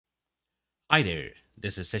Hi there,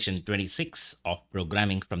 this is session 26 of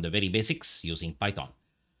programming from the very basics using Python.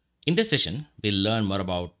 In this session, we'll learn more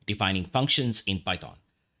about defining functions in Python.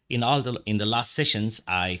 In the last sessions,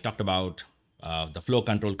 I talked about the flow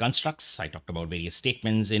control constructs. I talked about various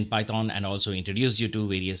statements in Python and also introduced you to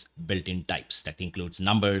various built-in types that includes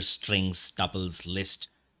numbers, strings, tuples, list,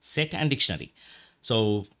 set, and dictionary.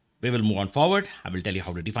 So we will move on forward. I will tell you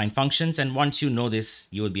how to define functions, and once you know this,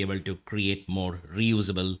 you will be able to create more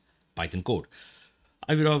reusable Python code.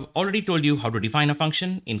 I would have already told you how to define a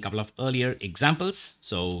function in a couple of earlier examples.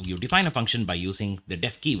 So you define a function by using the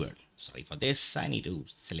def keyword. Sorry for this, I need to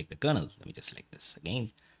select the kernel. Let me just select this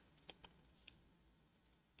again.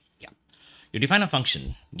 Yeah, you define a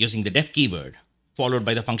function using the def keyword followed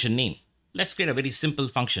by the function name. Let's create a very simple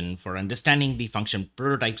function for understanding the function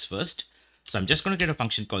prototypes first. So I'm just going to create a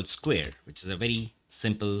function called square, which is a very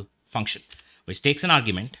simple function, which takes an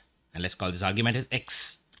argument, and let's call this argument as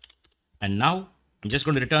x. And now I'm just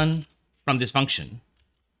going to return from this function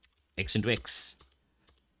x into x.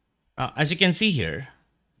 As you can see here,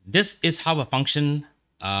 this is how a function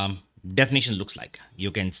definition looks like.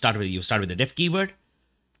 You start with the def keyword,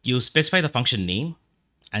 you specify the function name,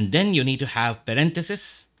 and then you need to have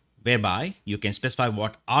parenthesis whereby you can specify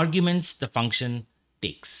what arguments the function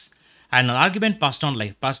takes. And an argument passed on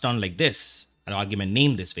like this, an argument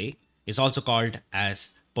named this way, is also called as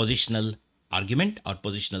positional argument or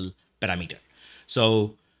positional parameter.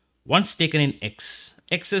 So once taken in x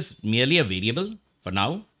is merely a variable for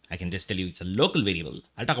now. I can just tell you it's a local variable.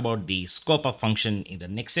 I'll talk about the scope of function in the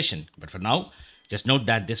next session. But for now, just note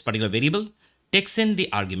that this particular variable takes in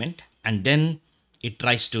the argument and then it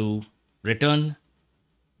tries to return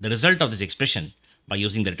the result of this expression by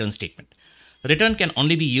using the return statement. The return can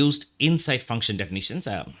only be used inside function definitions.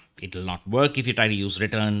 It will not work if you try to use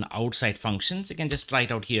return outside functions. You can just try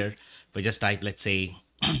it out here. If we just type, let's say,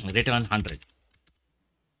 return 100,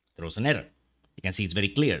 throws an error. You can see it's very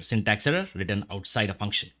clear. Syntax error, written outside a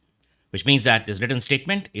function, which means that this return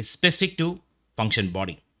statement is specific to function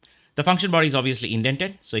body. The function body is obviously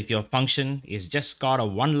indented. So if your function is just got a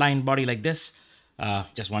one-line body like this,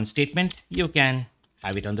 just one statement, you can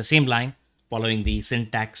have it on the same line following the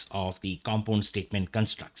syntax of the compound statement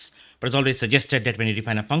constructs. But it's always suggested that when you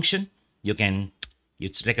define a function,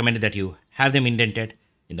 it's recommended that you have them indented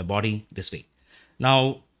in the body this way.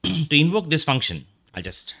 Now, to invoke this function, I'll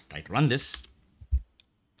just try to run this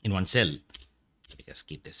in one cell. Let me just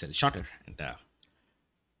keep this cell shorter. And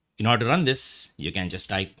in order to run this, you can just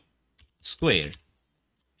type square.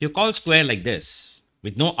 If you call square like this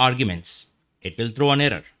with no arguments, it will throw an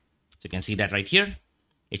error. So you can see that right here.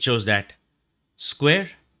 It shows that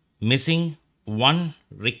square missing one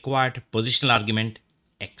required positional argument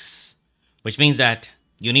x, which means that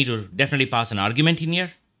you need to definitely pass an argument in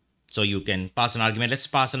here. So you can pass an argument. Let's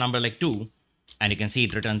pass a number like 2, and you can see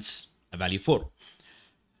it returns a value 4.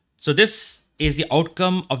 So this is the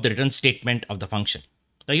outcome of the return statement of the function.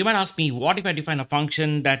 Now you might ask me, what if I define a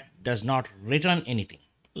function that does not return anything?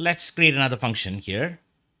 Let's create another function here,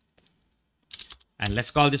 and let's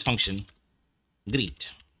call this function greet,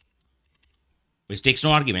 which takes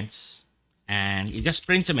no arguments, and it just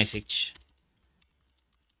prints a message.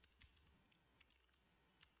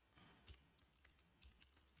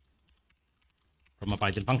 From a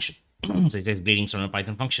Python function. So it says greetings from a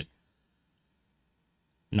Python function.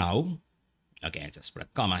 Now, okay, I just put a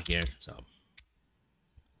comma here. So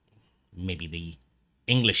maybe the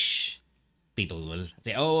English people will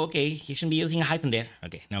say, oh, okay, you shouldn't be using a hyphen there.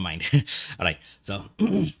 Okay, never mind. All right, so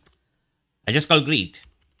I just call greet.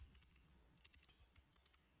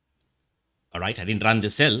 All right, I didn't run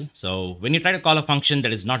this cell. So when you try to call a function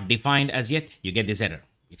that is not defined as yet, you get this error.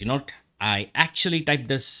 If you note, I actually typed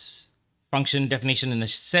this function definition in a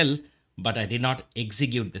cell, but I did not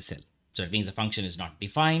execute the cell. So it means the function is not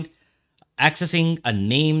defined. Accessing a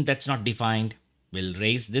name that's not defined will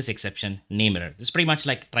raise this exception, name error. This is pretty much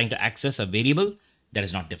like trying to access a variable that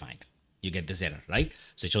is not defined. You get this error, right?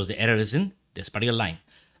 So it shows the error is in this particular line.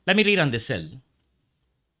 Let me rerun this cell,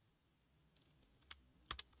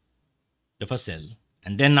 the first cell,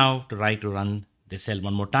 and then now to try to run this cell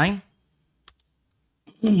one more time.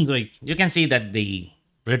 So you can see that the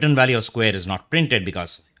return value of square is not printed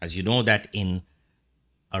because, as you know, that in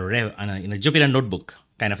a Jupyter notebook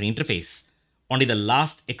kind of an interface, only the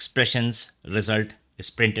last expression's result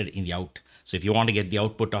is printed in the out. So if you want to get the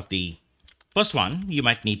output of the first one, you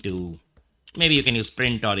might need to, maybe you can use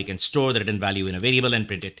print, or you can store the return value in a variable and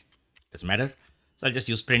print it. Doesn't matter. So I'll just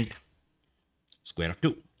use print square of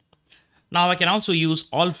 2. Now I can also use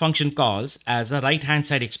all function calls as a right-hand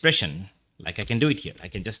side expression. Like I can do it here. I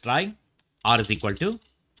can just try r is equal to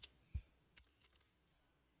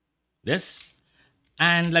this,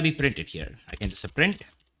 and let me print it here. I can just say print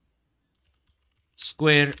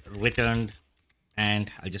square returned,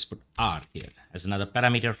 and I'll just put r here as another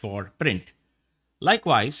parameter for print.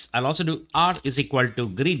 Likewise, I'll also do r is equal to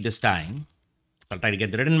greet this time. I'll try to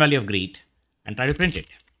get the return value of greet and try to print it.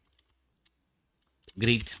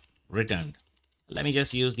 Greet returned. Let me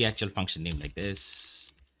just use the actual function name like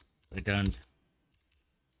this. Returned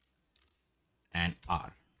and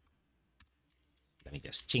r. Let me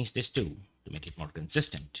just change this to make it more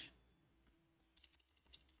consistent.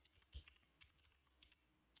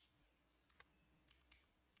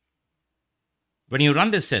 When you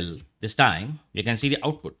run this cell this time, you can see the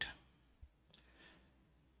output.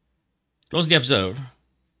 Closely observe,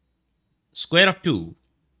 square of 2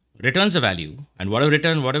 returns a value, and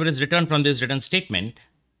whatever is returned from this return statement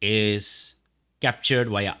is captured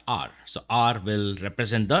via r. So r will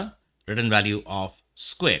represent the return value of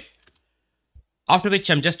square. After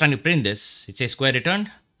which I'm just trying to print this. It says square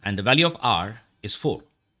returned, and the value of r is 4.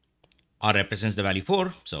 R represents the value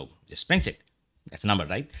 4, so just prints it. That's a number,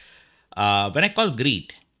 right? When I call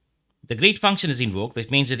greet, the greet function is invoked,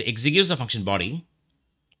 which means it executes the function body,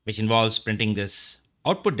 which involves printing this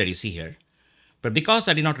output that you see here. But because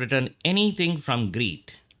I did not return anything from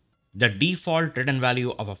greet, the default return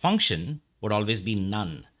value of a function would always be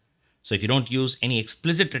none. So if you don't use any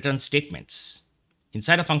explicit return statements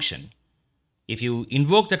inside a function, if you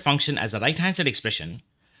invoke that function as a right-hand side expression,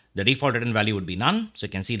 the default return value would be none. So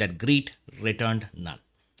you can see that greet returned none.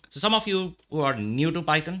 So some of you who are new to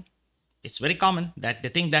Python, it's very common that they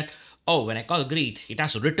think that, oh, when I call greet, it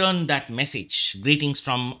has to return that message, greetings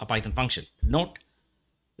from a Python function. Note,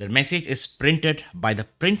 the message is printed by the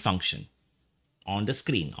print function on the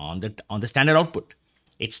screen, on the standard output.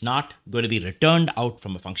 It's not going to be returned out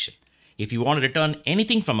from a function. If you want to return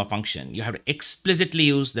anything from a function, you have to explicitly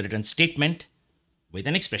use the return statement with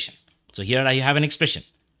an expression. So here I have an expression.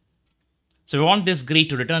 So if I want this greet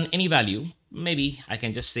to return any value, maybe I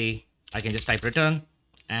can just type return,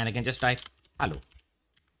 and I can just type hello.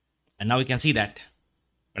 And now we can see that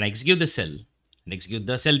when I execute the cell and execute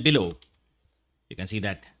the cell below, you can see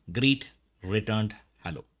that greet returned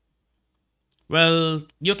hello. Well,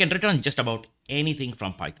 you can return just about anything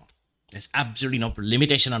from Python. There's absolutely no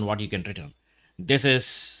limitation on what you can return. This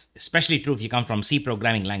is especially true if you come from C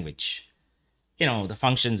programming language. You know, the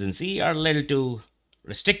functions in C are a little too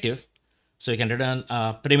restrictive. So you can return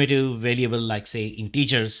a primitive variable like, say,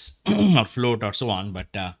 integers or float or so on. But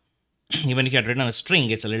even if you had written a string,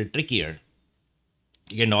 it's a little trickier.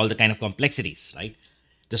 You get all the kind of complexities, right?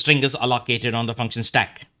 The string is allocated on the function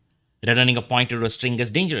stack. Returning a pointer to a string is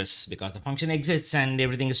dangerous because the function exits and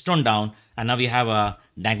everything is thrown down. And now we have a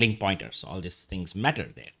dangling pointer. So all these things matter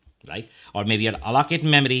there, right? Or maybe you allocate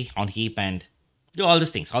memory on heap and do all these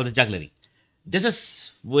things, all this jugglery. This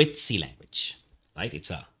is with C language. Right?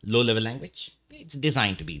 It's a low-level language. It's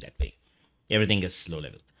designed to be that way. Everything is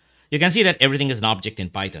low-level. You can see that everything is an object in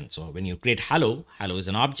Python. So when you create hello, hello is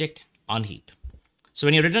an object on heap. So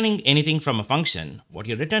when you're returning anything from a function, what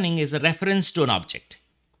you're returning is a reference to an object.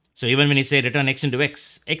 So even when you say return x into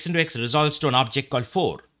x resolves to an object called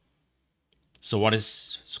 4. So what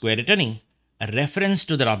is square returning? A reference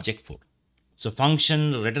to that object 4. So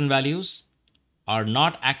function return values are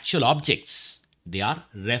not actual objects. They are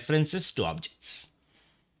references to objects,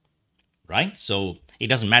 right? So it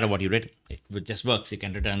doesn't matter what you return. It just works. You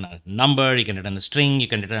can return a number, you can return a string, you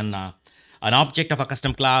can return an object of a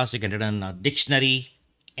custom class, you can return a dictionary,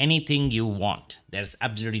 anything you want. There's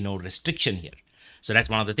absolutely no restriction here. So that's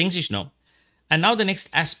one of the things you should know. And now the next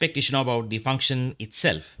aspect you should know about the function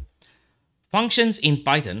itself. Functions in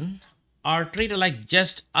Python are treated like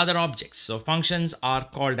just other objects. So functions are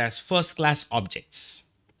called as first-class objects.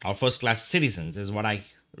 Or first-class citizens is what I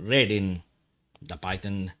read in the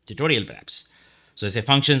Python tutorial perhaps. So I say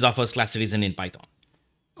functions are first-class citizen in Python.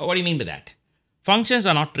 Oh, what do you mean by that? Functions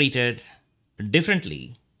are not treated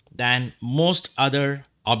differently than most other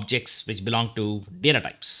objects which belong to data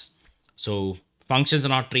types. So functions are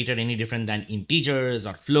not treated any different than integers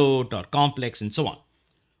or float or complex and so on.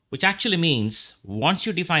 Which actually means once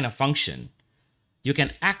you define a function, you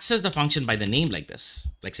can access the function by the name like this,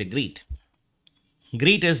 like say greet.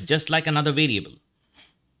 Greet is just like another variable.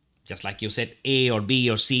 Just like you said A or B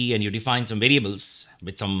or C and you define some variables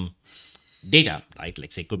with some data, right?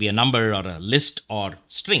 Like say it could be a number or a list or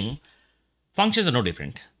string. Functions are no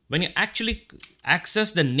different. When you actually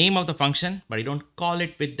access the name of the function, but you don't call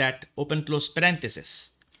it with that open close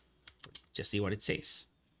parenthesis. Just see what it says.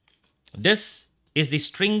 This is the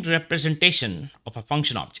string representation of a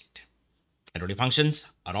function object. And functions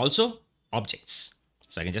are also objects.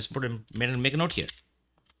 So I can just make a note here.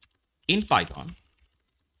 In Python,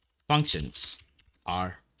 functions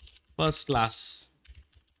are first-class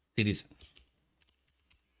citizen.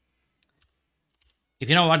 If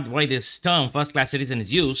you know why this term first-class citizen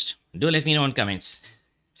is used, do let me know in comments,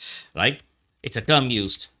 right? It's a term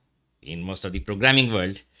used in most of the programming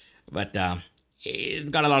world, but it's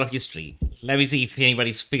got a lot of history. Let me see if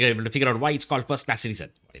anybody's able to figure out why it's called first-class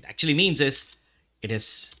citizen. What it actually means is it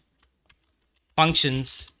is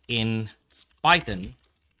functions in Python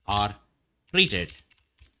are treated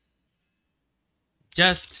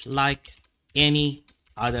just like any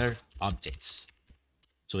other objects.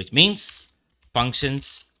 So it means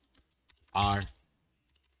functions are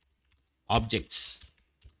objects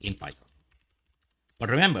in Python. But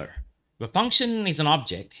remember, if a function is an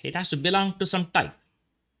object, it has to belong to some type,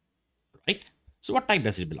 right? So what type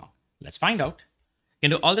does it belong? Let's find out. You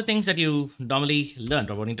can do all the things that you normally learned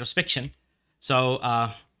about introspection. So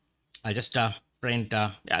I'll just print,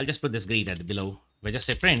 I'll just put this greet at the below. If I just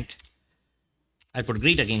say print, I'll put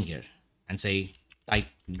greet again here and say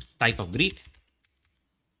type of greet.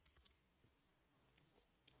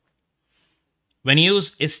 When you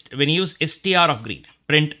use str of greet,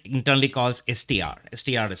 print internally calls str.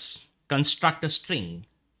 Str is construct a string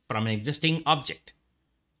from an existing object.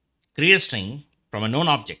 Create a string from a known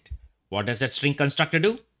object. What does that string constructor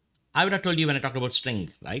do? I would have told you when I talked about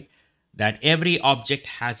string, right? That every object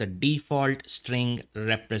has a default string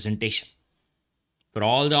representation. For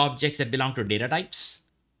all the objects that belong to data types,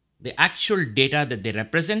 the actual data that they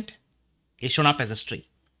represent is shown up as a string.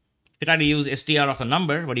 If you try to use str of a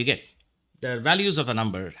number, what do you get? The values of a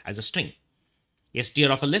number as a string. Str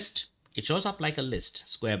of a list, it shows up like a list,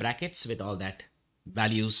 square brackets with all that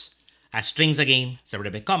values as strings again,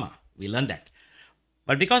 separated by comma. We learned that.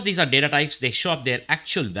 But because these are data types, they show up their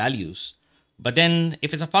actual values. But then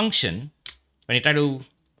if it's a function, when you try to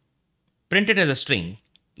print it as a string,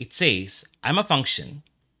 it says, I'm a function,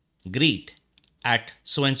 greet at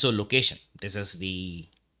so-and-so location. This is the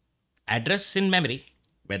address in memory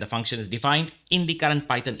where the function is defined in the current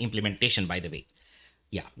Python implementation, by the way.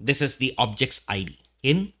 Yeah, this is the object's ID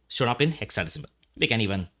shown up in hexadecimal. We can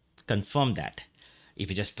even confirm that. If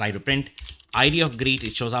you just try to print ID of greet,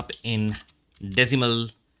 it shows up in decimal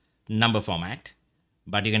number format.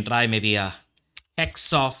 But you can try maybe a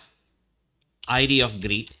hex of ID of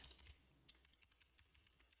greet.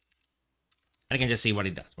 And you can just see what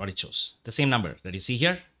it does, what it shows. The same number that you see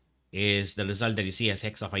here is the result that you see as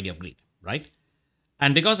hex of ID of greet, right?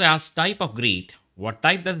 And because I asked type of greet, what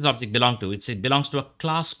type does this object belong to? It belongs to a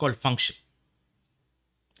class called function.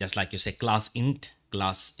 Just like you say class int,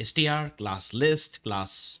 class str, class list,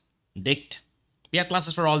 class dict. We have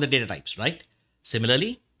classes for all the data types, right?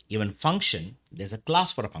 Similarly, even function, there's a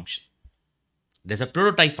class for a function. There's a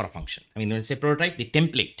prototype for a function. I mean, when you say prototype, the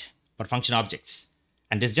template for function objects.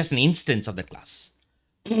 And there's just an instance of the class.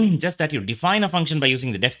 Just that you define a function by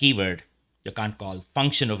using the def keyword, you can't call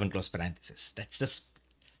function open close parenthesis. That's the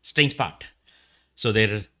strange part. So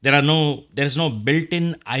there is no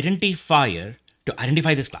built-in identifier to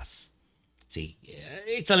identify this class. See,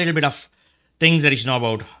 it's a little bit of things that you should know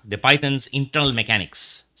about the Python's internal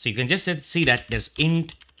mechanics. So you can just see that there's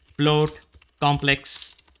int, float,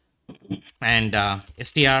 complex, and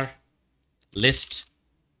str, list,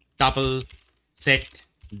 tuple, set,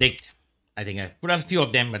 dict. I think I put a few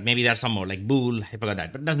of them, but maybe there are some more like bool. I forgot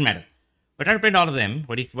that, but it doesn't matter. But I print all of them.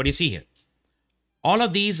 What do you see here? All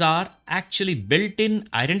of these are actually built-in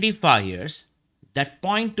identifiers that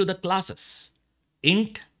point to the classes.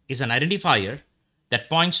 Int is an identifier that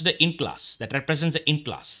points to the int class, that represents the int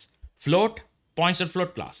class. Float points to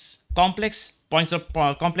float class. Complex points to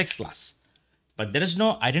complex class. But there is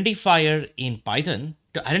no identifier in Python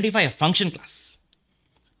to identify a function class,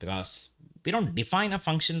 because we don't define a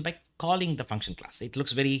function by calling the function class. It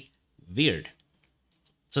looks very weird.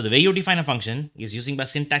 So the way you define a function is using by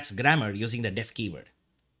syntax grammar using the def keyword,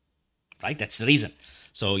 right? That's the reason.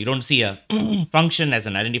 So you don't see a function as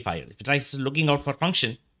an identifier. If you try looking out for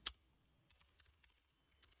function,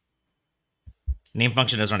 name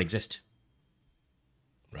function does not exist,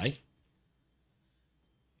 right?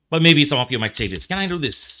 But maybe some of you might say this, can I do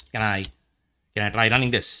this? Can I try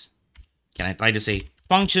running this? Can I try to say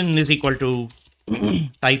function is equal to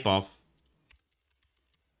type of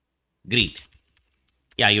greet?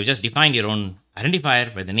 Yeah, you just defined your own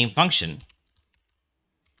identifier by the name function.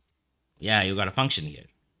 Yeah, you got a function here.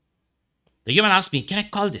 The human asked me, can I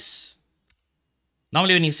call this?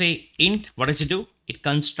 Normally when you say int, what does it do? It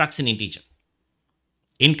constructs an integer.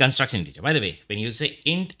 Int constructs an integer. By the way, when you say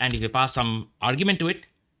int and if you pass some argument to it,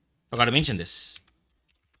 I forgot to mention this.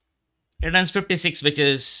 It returns 56, which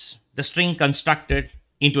is the string constructed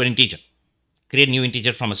into an integer. Create a new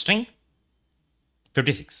integer from a string.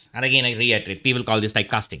 56. And again, I reiterate, people call this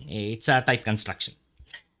typecasting. It's a type construction.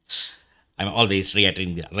 I'm always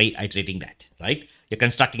reiterating that, right? You're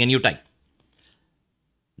constructing a new type.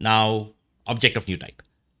 Now, object of new type.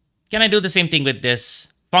 Can I do the same thing with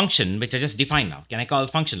this function, which I just defined now? Can I call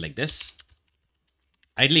function like this?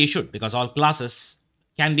 Ideally, you should, because all classes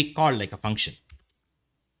can be called like a function.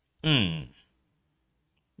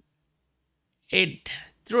 It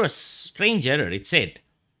threw a strange error. It said,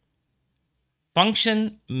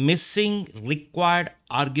 function missing required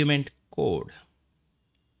argument code.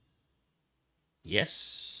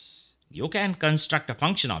 Yes, you can construct a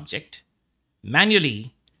function object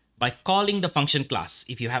manually by calling the function class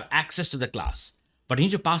if you have access to the class, but you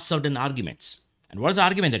need to pass certain arguments. And what is the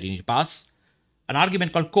argument that you need to pass? An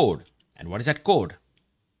argument called code. And what is that code?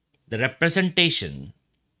 The representation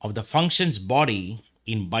of the function's body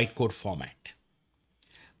in bytecode format,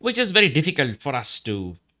 which is very difficult for us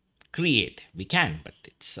to create. We can, but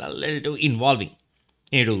it's a little too involving.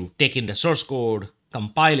 You need to take in the source code,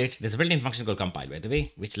 compile it. There's a built-in function called compile, by the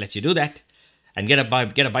way, which lets you do that and get a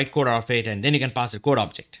bytecode out of it, and then you can pass a code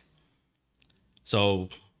object. So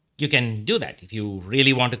you can do that if you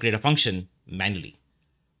really want to create a function manually.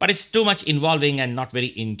 But it's too much involving and not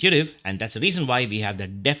very intuitive, and that's the reason why we have the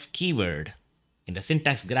def keyword in the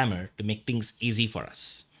syntax grammar to make things easy for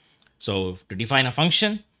us. So to define a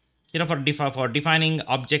function, for defining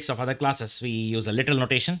objects of other classes, we use a literal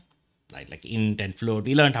notation, like int and float.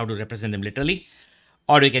 We learned how to represent them literally,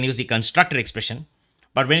 or we can use the constructor expression.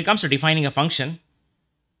 But when it comes to defining a function,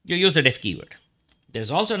 you use a def keyword. There's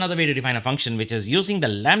also another way to define a function, which is using the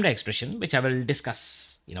lambda expression, which I will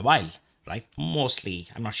discuss in a while, right? Mostly,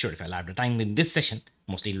 I'm not sure if I'll have the time in this session.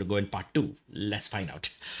 Mostly it'll go in part 2. Let's find out.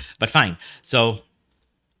 But fine. So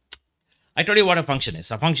I told you what a function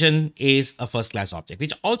is. A function is a first class object,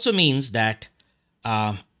 which also means that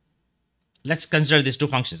let's consider these two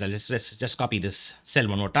functions. Let's just copy this cell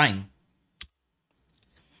one more time.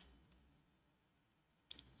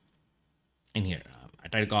 In here, I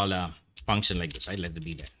try to call a function like this, right? Let it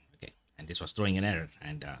be there. Okay. And this was throwing an error.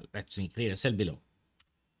 And let me create a cell below.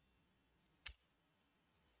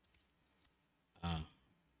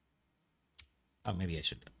 Oh, maybe I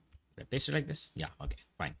should paste it like this. Yeah, okay,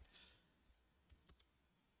 fine.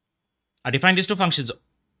 I define these two functions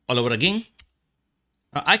all over again.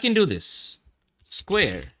 I can do this.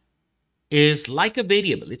 Square is like a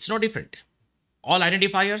variable. It's no different. All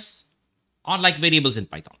identifiers are like variables in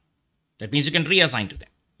Python. That means you can reassign to them.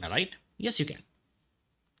 All right? Yes, you can.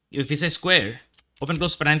 If you say square, open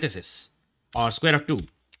close parenthesis, or square of 2,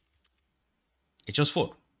 it shows 4.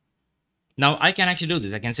 Now I can actually do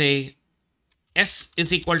this. I can say s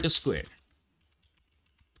is equal to square.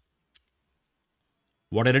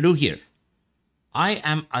 What did I do here? I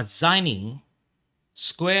am assigning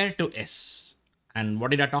square to s. And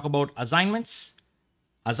what did I talk about assignments?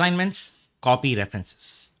 Assignments, copy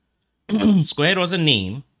references. Square was a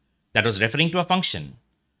name that was referring to a function.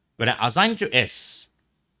 When I assign it to s,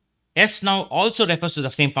 s now also refers to the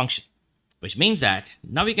same function, which means that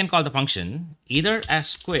now we can call the function either as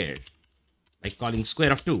squared, like calling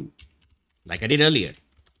square of 2, like I did earlier.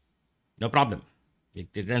 No problem. It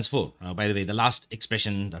returns 4. By the way, the last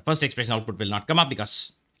expression, the first expression output will not come up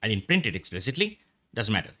because I didn't print it explicitly.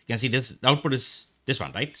 Doesn't matter. You can see this, the output is this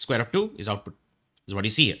one, right? Square of 2 is output, is what you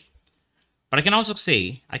see here. But I can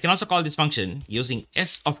also call this function using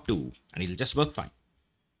s of 2 and it'll just work fine.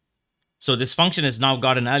 So this function has now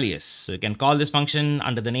got an alias. So you can call this function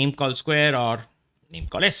under the name called square or name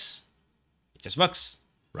called s. It just works,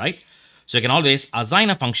 right? So you can always assign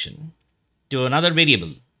a function to another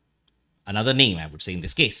variable, another name, I would say in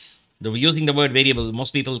this case. Though using the word variable,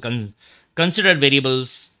 most people consider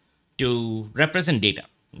variables to represent data.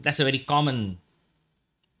 That's a very common,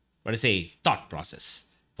 thought process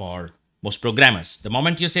for most programmers. The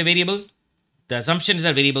moment you say variable, the assumption is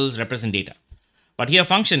that variables represent data. But here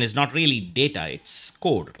function is not really data, it's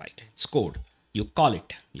code, right? It's code. You call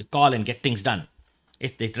it. You call and get things done.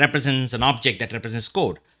 It represents an object that represents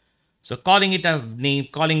code. So calling it a name,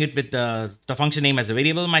 calling it with the function name as a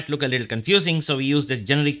variable might look a little confusing. So we use the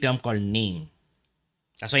generic term called name.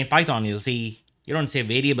 That's why in Python, you'll see, you don't say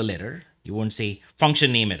variable error. You won't say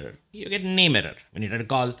function name error. You get name error. When you try to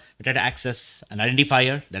call, you try to access an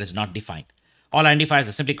identifier that is not defined. All identifiers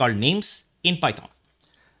are simply called names in Python.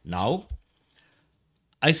 Now,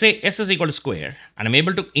 I say s is equal to square, and I'm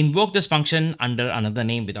able to invoke this function under another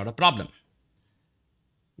name without a problem.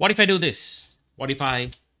 What if I do this? What if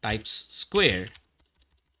I types square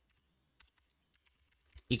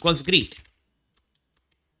equals greet?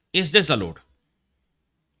 Is this allowed?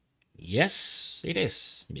 Yes, it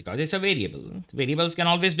is, because it's a variable. Variables can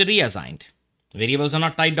always be reassigned. Variables are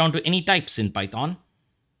not tied down to any types in Python,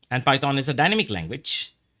 and Python is a dynamic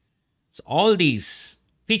language. So all these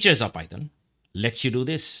features of Python lets you do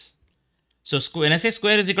this. So when I say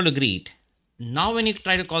square is equal to greet, now when you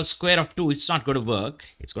try to call square of 2, it's not going to work.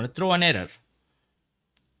 It's going to throw an error.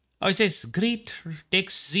 Oh, it says greet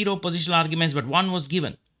takes 0 positional arguments, but 1 was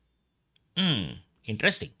given.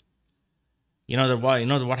 Interesting. You know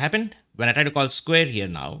what happened? When I try to call square here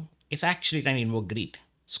now, it's actually trying to invoke greet.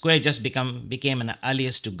 Square just became an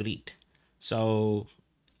alias to greet. So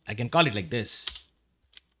I can call it like this.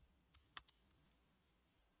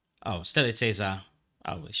 Oh, still it says, oh,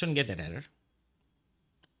 I shouldn't get that error.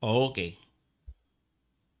 Oh, okay.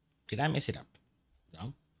 Did I mess it up?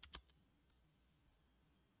 No.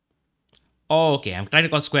 Oh, okay, I'm trying to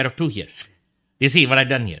call square of 2 here. You see what I've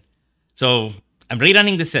done here? So I'm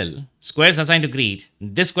rerunning the cell. Square is assigned to greet.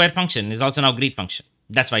 This square function is also now greet function.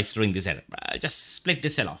 That's why it's throwing this error. I'll just split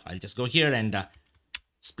this cell off. I'll just go here and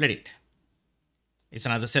split it. It's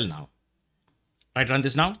another cell now. Right, run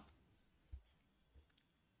this now.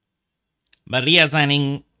 By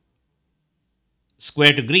reassigning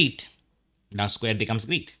square to greet, now square becomes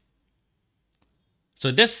greet.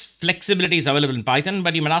 So this flexibility is available in Python,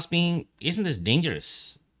 but you might ask me, isn't this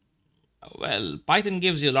dangerous? Well, Python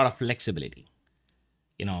gives you a lot of flexibility.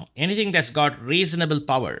 You know, anything that's got reasonable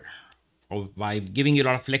power, or by giving you a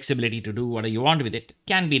lot of flexibility to do whatever you want with it,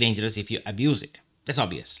 can be dangerous if you abuse it. That's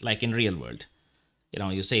obvious, like in real world. You know,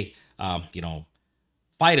 you say,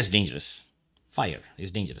 fire is dangerous. Fire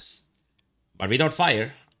is dangerous. But without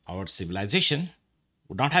fire, our civilization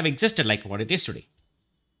would not have existed like what it is today.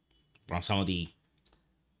 From some of the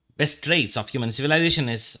best traits of human civilization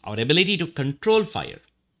is our ability to control fire,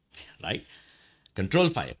 right? Control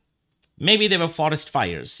fire. Maybe there were forest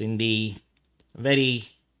fires in the very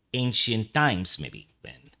ancient times, maybe,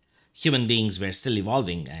 when human beings were still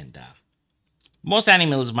evolving, and most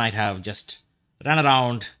animals might have just run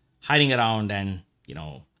around, hiding around, and,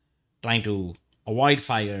 trying to avoid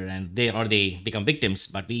fire, and they become victims.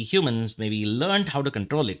 But we humans maybe learned how to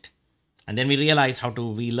control it, and then we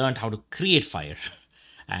learned how to create fire,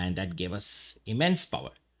 and that gave us immense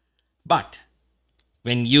power. But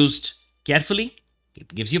when used carefully,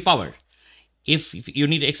 it gives you power. If you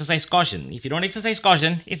need to exercise caution, if you don't exercise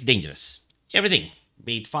caution, it's dangerous. Everything,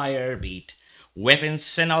 be it fire, be it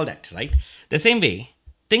weapons and all that, right? The same way,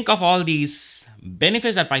 think of all these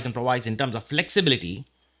benefits that Python provides in terms of flexibility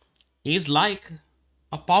is like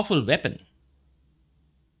a powerful weapon.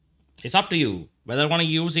 It's up to you whether you want to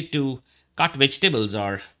use it to cut vegetables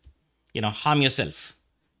or, harm yourself.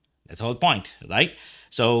 That's the whole point, right?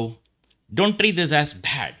 So don't treat this as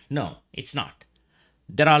bad. No, it's not.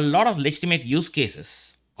 There are a lot of legitimate use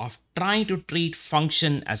cases of trying to treat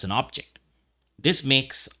function as an object. This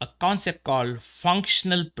makes a concept called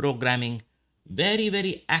functional programming very,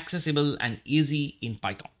 very accessible and easy in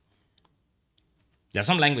Python. There are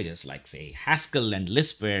some languages like, say, Haskell and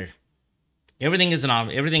Lisp where everything is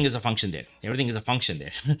a function there. Everything is a function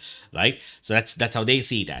there, right? So that's how they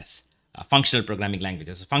see it as functional programming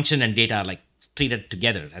languages. Function and data are like treated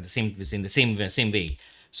together in the same way.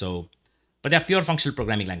 So, but they are pure functional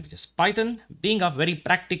programming languages. Python, being a very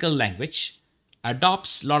practical language,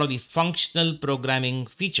 adopts a lot of the functional programming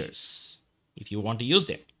features if you want to use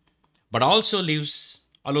them, but also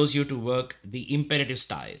allows you to work the imperative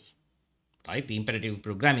style, right? The imperative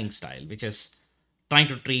programming style, which is trying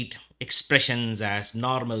to treat expressions as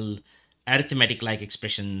normal arithmetic-like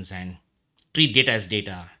expressions and treat data as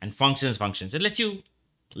data and functions as functions. It lets you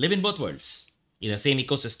live in both worlds in the same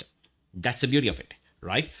ecosystem. That's the beauty of it,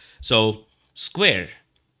 right? So square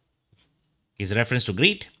is a reference to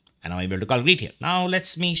greet, and I'm able to call greet here. Now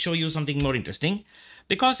let me show you something more interesting.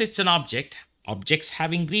 Because it's an object, objects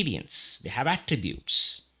have ingredients. They have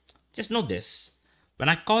attributes. Just note this. When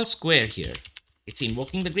I call square here, it's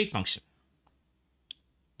invoking the greet function.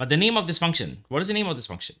 But the name of this function, what is the name of this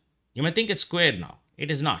function? You might think it's square now.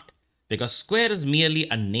 It is not. Because square is merely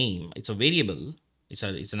a name. It's a variable. It's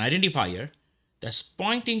an identifier that's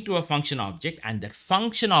pointing to a function object, and that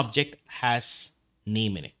function object has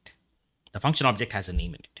name in it. The function object has a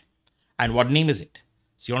name in it. And what name is it?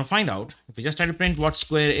 So you want to find out, if you just try to print what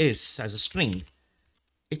square is as a string,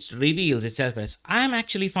 it reveals itself as, I'm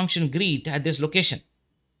actually function greet at this location.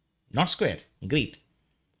 Not square, greet.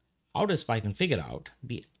 How does Python figure out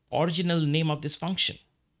the original name of this function?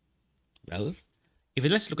 Well,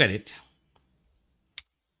 let's look at it.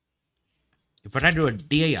 If I try to do a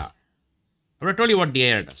dir, I would have told you what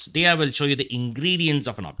dir does. Dir will show you the ingredients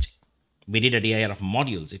of an object. We did a dir of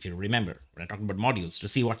modules, if you remember, when I talked about modules, to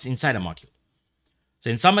see what's inside a module. So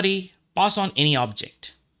in summary, pass on any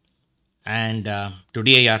object and to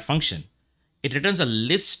dir function, it returns a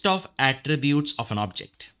list of attributes of an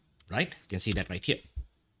object, right? You can see that right here.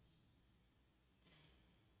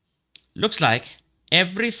 Looks like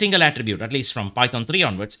every single attribute, at least from Python 3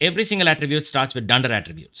 onwards, every single attribute starts with dunder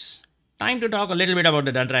attributes. Time to talk a little bit about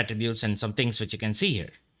the dunder attributes and some things which you can see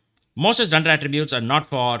here. Most of the dunder attributes are not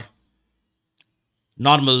for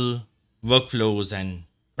normal workflows and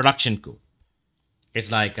production code.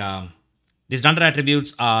 It's like these dunder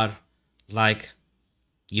attributes are like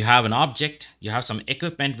you have an object, you have some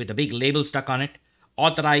equipment with a big label stuck on it,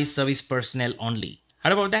 authorized service personnel only.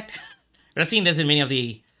 Heard about that? I've seen this in many of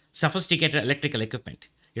the sophisticated electrical equipment.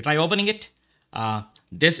 You try opening it,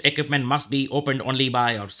 this equipment must be opened only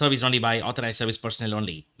by or serviced only by authorized service personnel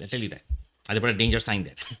only. They'll tell you that. And they put a danger sign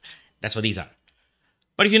there. That's what these are.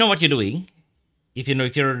 But if you know what you're doing, if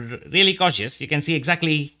you're really cautious, you can see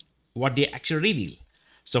exactly what they actually reveal.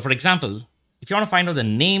 So for example, if you want to find out the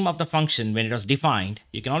name of the function when it was defined,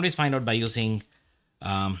 you can always find out by using,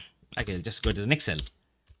 okay, just go to the next cell,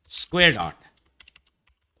 square dot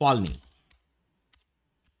qual name.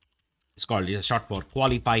 It's short for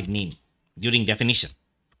qualified name during definition.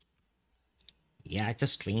 Yeah, it's a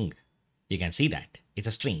string. You can see that. It's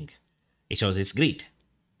a string. It shows it's greet.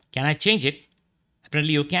 Can I change it?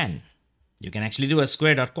 Apparently you can. You can actually do a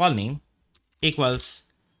square dot qual name equals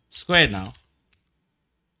square now.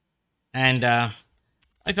 And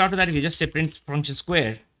if after that, if you just say print function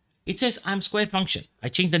square, it says I'm square function. I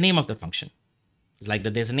changed the name of the function. It's like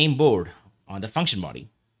that there's a name board on the function body.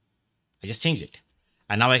 I just changed it.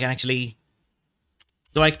 And now I can actually,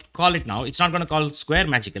 though I call it now, it's not going to call square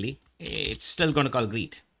magically. It's still going to call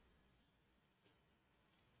greet.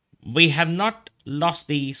 We have not lost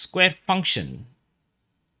the square function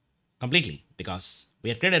completely because we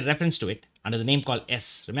had created a reference to it under the name called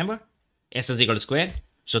s. Remember? S is equal to square.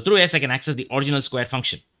 So through s, I can access the original square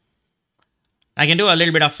function. I can do a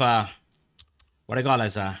little bit of what I call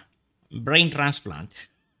as a brain transplant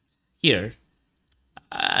here.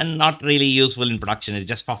 Not really useful in production. It's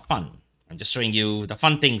just for fun. I'm just showing you the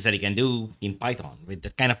fun things that you can do in Python with the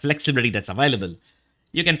kind of flexibility that's available.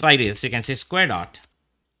 You can try this. You can say square dot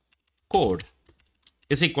code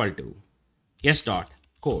is equal to s dot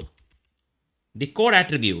code. The code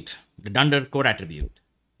attribute, the dunder code attribute,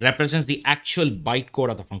 represents the actual byte code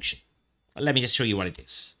of the function. Let me just show you what it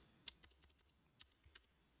is.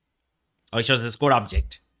 Oh, it shows this code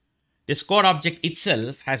object. This code object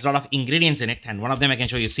itself has a lot of ingredients in it, and one of them I can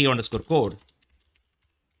show you c_code,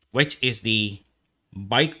 which is the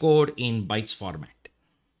byte code in bytes format,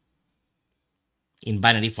 in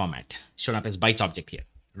binary format, shown up as bytes object here,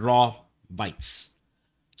 raw bytes.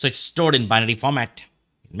 So it's stored in binary format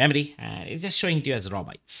in memory, and it's just showing to you as raw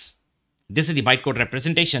bytes. This is the bytecode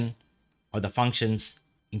representation of the function's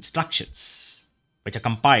instructions, which are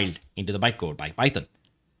compiled into the bytecode by Python.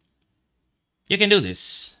 You can do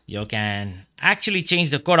this. You can actually change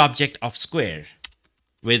the code object of square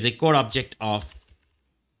with the code object of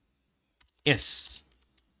s.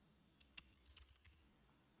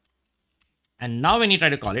 And now when you try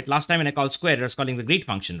to call it, last time when I called square, I was calling the greet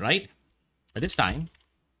function, right? But this time,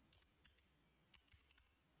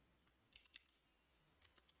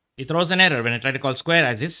 it throws an error when I try to call square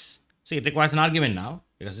as is. See, it requires an argument now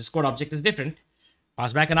because this code object is different.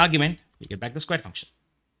 Pass back an argument, we get back the square function.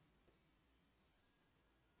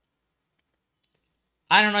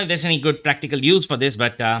 I don't know if there's any good practical use for this,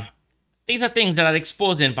 but these are things that are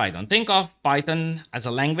exposed in Python. Think of Python as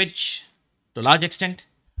a language to a large extent.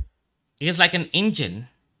 It is like an engine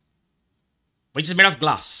which is made of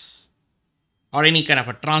glass or any kind of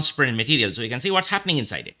a transparent material, so you can see what's happening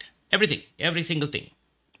inside it. Everything, every single thing,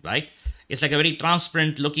 right? It's like a very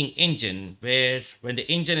transparent looking engine where when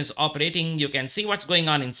the engine is operating, you can see what's going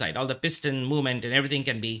on inside. All the piston movement and everything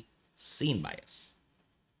can be seen by us.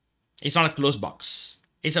 It's not a closed box.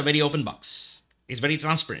 It's a very open box. It's very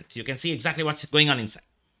transparent. You can see exactly what's going on inside.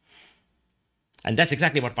 And that's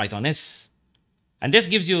exactly what Python is. And this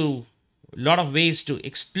gives you a lot of ways to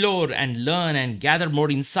explore and learn and gather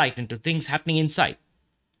more insight into things happening inside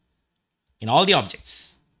in all the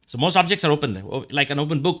objects. So most objects are open, like an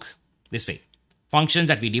open book this way. Functions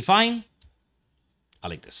that we define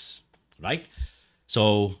are like this, right?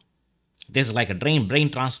 So this is like a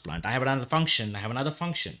brain transplant. I have another function. I have another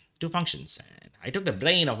function, two functions. And I took the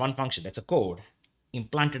brain of one function, that's a code,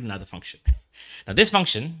 implanted another function. Now this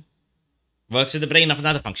function works with the brain of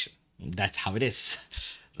another function. That's how it is,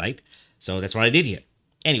 right? So that's what I did here.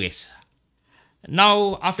 Anyways,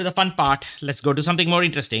 now after the fun part, let's go to something more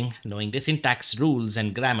interesting, knowing the syntax, rules,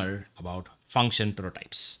 and grammar about function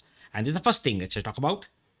prototypes. And this is the first thing that I talk about.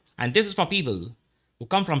 And this is for people who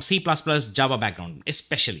come from C++, Java background,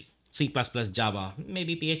 especially C++, Java,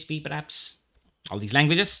 maybe PHP perhaps. all these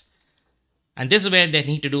languages. And this is where they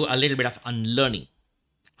need to do a little bit of unlearning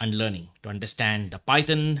to understand the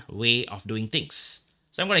Python way of doing things.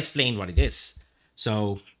 So I'm going to explain what it is.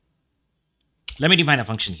 So let me define a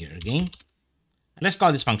function here again. Let's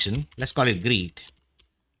call this function, let's call it greet.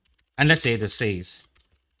 And let's say this says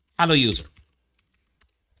hello user.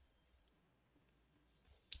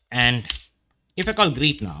 And if I call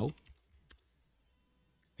greet now,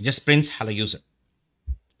 it just prints hello user.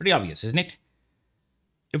 Pretty obvious, isn't it?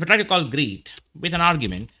 If I try to call greet with an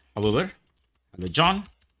argument, however, hello John,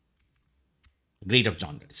 greet of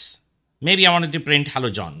John, that is. Maybe I wanted to print hello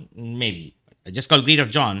John, maybe. I just call greet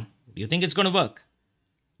of John. Do you think it's going to work?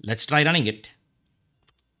 Let's try running it.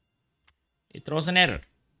 It throws an error.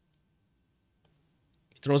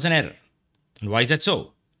 And why is that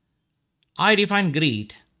so? I define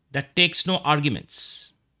greet that takes no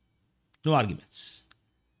arguments.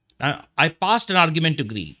 Now, I passed an argument to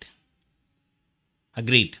greet. A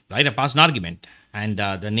greet, right? I passed an argument and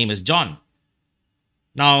the name is John.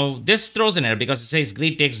 Now, this throws an error because it says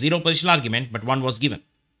greet takes 0 positional argument, but 1 was given.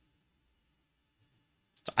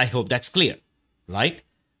 So I hope that's clear, right?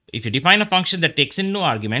 If you define a function that takes in no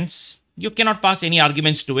arguments, you cannot pass any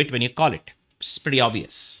arguments to it when you call it. It's pretty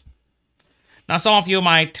obvious. Now, some of you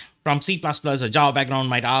might, from C++ or Java background,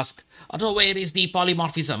 might ask, oh, where is the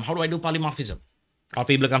polymorphism? How do I do polymorphism? Or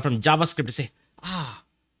people come from JavaScript to say,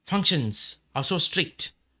 functions are so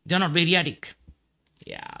strict. They're not variadic.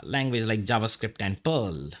 Yeah, language like JavaScript and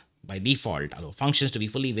Perl, by default, allow functions to be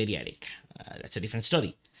fully variadic. That's a different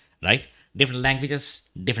story, right? Different languages,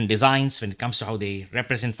 different designs when it comes to how they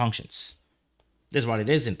represent functions. This is what it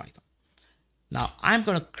is in Python. Now, I'm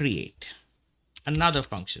going to create another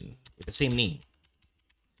function with the same name,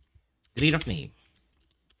 greet of name.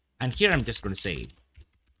 And here I'm just going to say,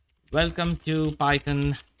 welcome to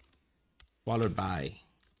Python, followed by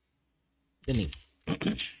the name.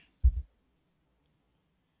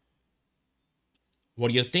 What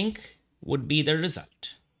do you think would be the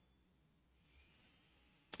result?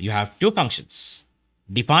 You have two functions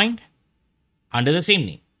defined under the same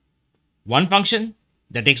name. One function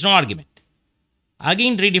that takes no argument.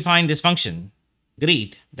 Again, redefine this function,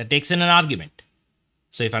 greet, that takes in an argument.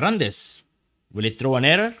 So if I run this, will it throw an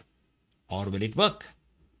error or will it work?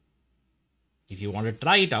 If you want to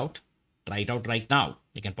try it out right now.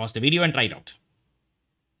 You can pause the video and try it out.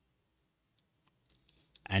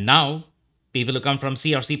 And now, people who come from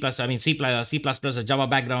C or C++, C++ or Java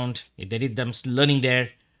background, if they did them learning there,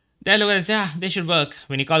 they'll look and say, they should work.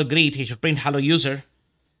 When you call greet, he should print hello user.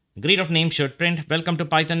 Greet of name should print welcome to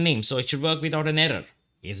Python name. So it should work without an error,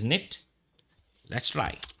 isn't it? Let's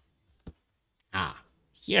try.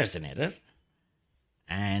 Here's an error.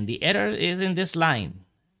 And the error is in this line.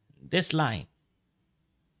 This line.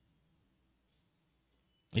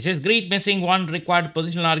 It says greet missing one required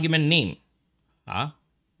positional argument name.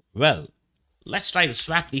 Well, let's try to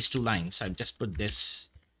swap these two lines. I've just put this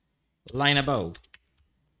line above,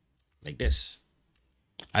 like this.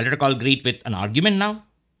 I'll try to call greet with an argument now,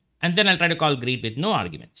 and then I'll try to call greet with no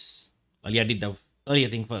arguments. Earlier I did the earlier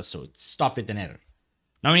thing first, so it stopped with an error.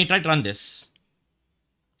 Now when you try to run this,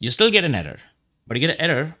 you still get an error, but you get an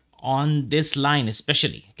error on this line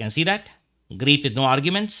especially. You can see that? Greet with no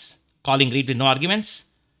arguments, calling greet with no arguments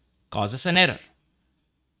causes an error.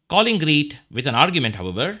 Calling greet with an argument,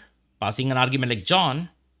 however, passing an argument like John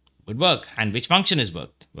would work. And which function is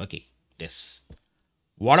working? This.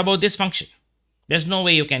 What about this function? There's no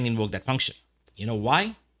way you can invoke that function. You know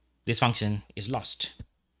why? This function is lost.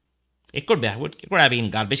 It could have been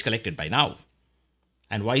garbage collected by now.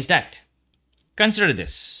 And why is that? Consider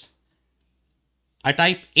this. I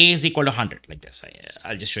type A is equal to 100 like this.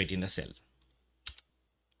 I'll just show it in the cell.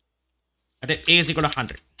 I type A is equal to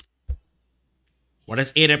 100. What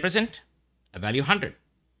does A represent? A value 100.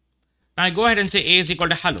 Now I go ahead and say A is equal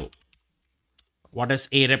to hello. What does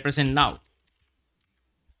A represent now?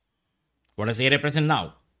 What does A represent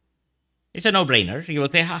now? It's a no-brainer. You will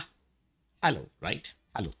say, hello, right?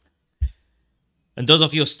 Hello. And those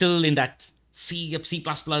of you still in that C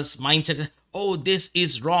mindset, oh, this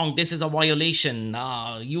is wrong. This is a violation.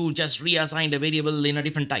 You just reassigned a variable in a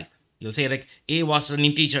different type. You'll say like A was an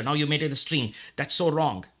integer. Now you made it a string. That's so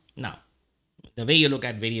wrong. Now, the way you look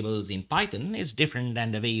at variables in Python is different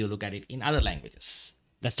than the way you look at it in other languages,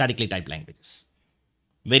 the statically typed languages.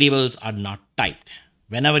 Variables are not typed.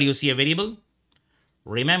 Whenever you see a variable,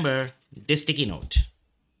 remember this sticky note,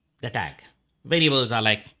 the tag. Variables are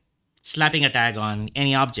like slapping a tag on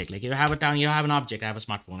any object. Like you have an object, I have a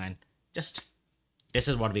smartphone, and just this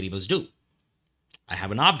is what variables do. I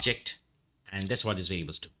have an object, and that's what these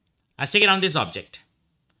variables do. I stick it on this object.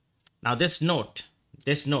 Now this note,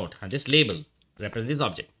 this label represent this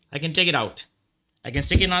object. I can take it out. I can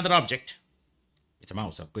stick in another object. It's a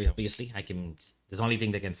mouse, obviously. This is the only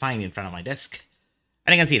thing they can find in front of my desk.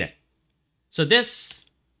 And I can see that. So this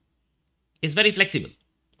is very flexible.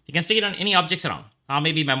 You can stick it on any objects around.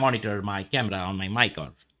 Maybe my monitor, my camera, on my mic,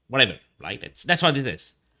 or whatever, right? That's what this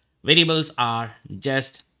is. Variables are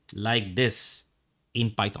just like this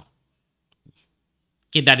in Python.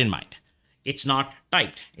 Keep that in mind. It's not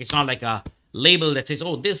typed. It's not like a label that says,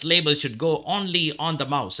 oh, this label should go only on the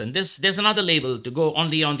mouse, and there's another label to go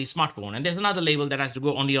only on the smartphone, and there's another label that has to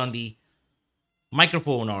go only on the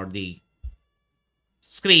microphone or the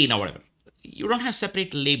screen or whatever. You don't have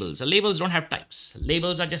separate labels. Labels don't have types.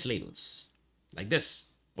 Labels are just labels. Like this.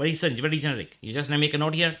 Very generic. You just make a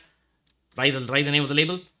note here, write the name of the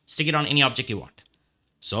label, stick it on any object you want.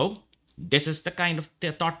 So this is the kind of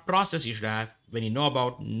the thought process you should have when you know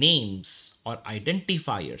about names or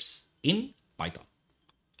identifiers in Python,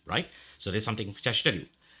 right? So there's something which I should tell you.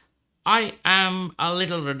 I am a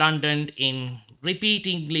little redundant in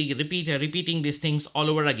repeating these things all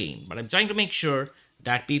over again, but I'm trying to make sure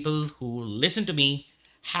that people who listen to me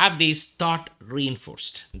have these thought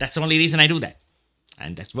reinforced. That's the only reason I do that,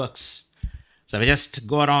 and that works. So if I just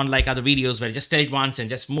go around like other videos where I just tell it once and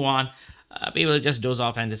just move on, people just doze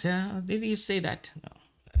off and they say, oh, did you say that?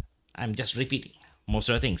 No, I'm just repeating most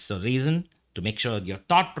of the things. So reason to make sure your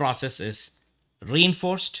thought process is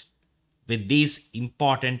reinforced with these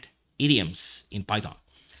important idioms in Python.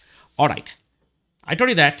 All right. I told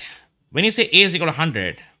you that when you say A is equal to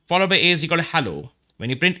 100, followed by A is equal to hello, when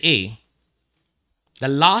you print A, the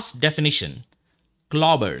last definition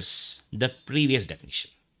clobbers the previous definition.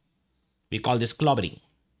 We call this clobbering.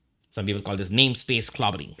 Some people call this namespace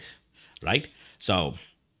clobbering, right? So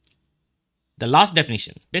the last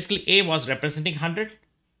definition, basically A was representing 100.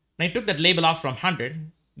 When you took that label off from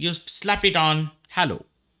 100, you slapped it on hello.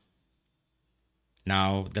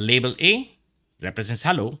 Now the label A represents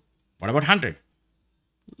hello. What about 100?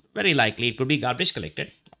 Very likely it could be garbage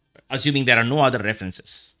collected, assuming there are no other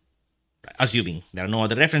references. Assuming there are no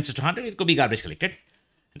other references to 100, it could be garbage collected.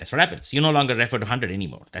 That's what happens. You no longer refer to 100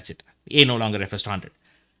 anymore. That's it. A no longer refers to 100.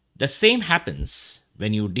 The same happens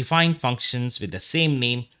when you define functions with the same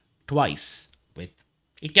name twice.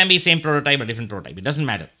 It can be same prototype or different prototype. It doesn't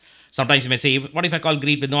matter. Sometimes you may say, what if I call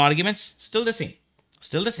greet with no arguments? Still the same.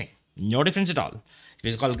 Still the same. No difference at all.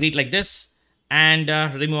 If you call greet like this and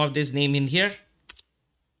remove this name in here,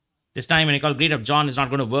 this time when you call greet of John, is not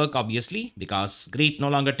going to work, obviously, because greet no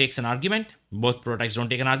longer takes an argument. Both prototypes don't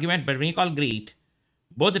take an argument. But when you call greet,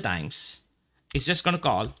 both the times, it's just going to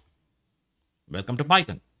call welcome to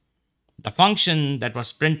Python. The function that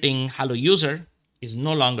was printing hello user is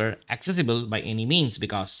no longer accessible by any means,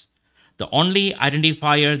 because the only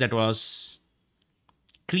identifier that was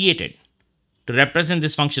created to represent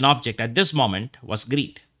this function object at this moment was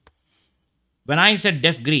greet. When I said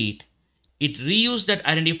def greet, it reused that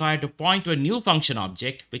identifier to point to a new function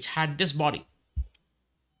object which had this body.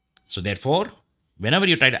 So therefore, whenever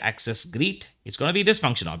you try to access greet, it's going to be this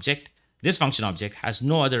function object. This function object has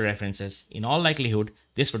no other references. In all likelihood,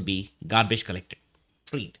 this would be garbage collected.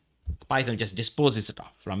 Greet. Python just disposes it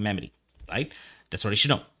off from memory, right? That's what you should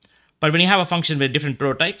know. But when you have a function with different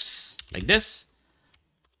prototypes like this,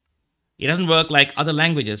 it doesn't work like other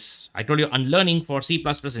languages. I told you unlearning for C++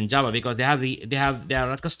 and Java, because they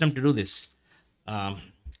are accustomed to do this.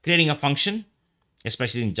 Creating a function,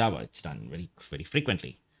 especially in Java, it's done very, very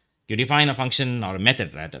frequently. You define a function, or a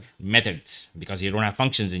method rather, methods, because you don't have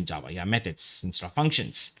functions in Java. You have methods instead of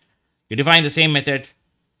functions. You define the same method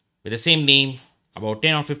with the same name, about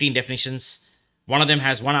 10 or 15 definitions. One of them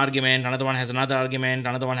has one argument, another one has another argument,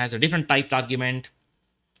 another one has a different typed argument.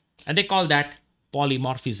 And they call that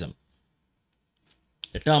polymorphism.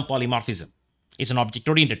 The term polymorphism is an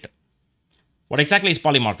object-oriented term. What exactly is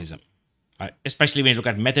polymorphism? Especially when you look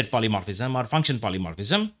at method polymorphism or function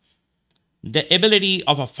polymorphism, the ability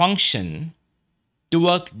of a function to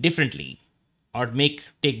work differently or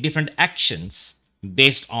take different actions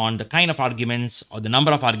based on the kind of arguments or the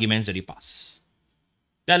number of arguments that you pass.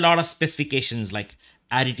 There are a lot of specifications like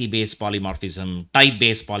arity-based polymorphism,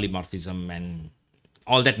 type-based polymorphism, and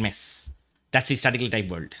all that mess. That's the statically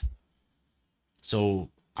typed world. So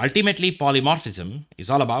ultimately, polymorphism is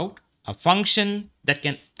all about a function that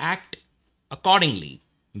can act accordingly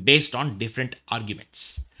based on different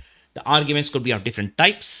arguments. The arguments could be of different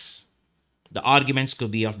types. The arguments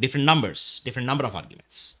could be of different numbers, different number of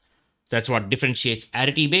arguments. So that's what differentiates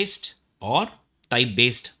arity-based or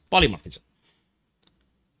type-based polymorphism.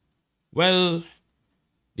 Well,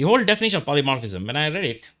 the whole definition of polymorphism, when I read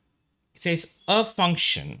it, it says a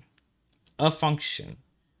function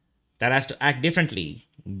that has to act differently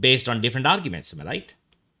based on different arguments, am I right?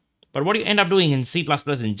 But what you end up doing in C++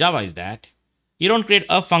 and Java is that you don't create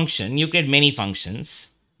a function, you create many functions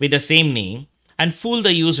with the same name and fool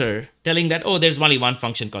the user telling that, oh, there's only one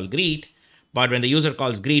function called greet. But when the user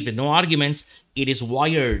calls greet with no arguments, it is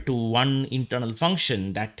wired to one internal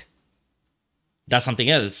function that does something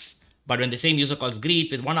else. But when the same user calls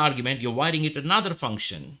greet with one argument, you're wiring it to another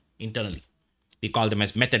function internally. We call them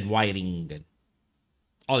as method wiring and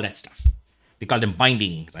all that stuff. We call them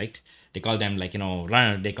binding, right? They call them like,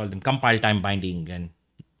 they call them compile time binding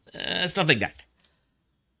and stuff like that.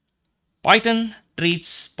 Python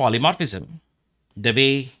treats polymorphism the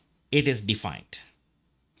way it is defined.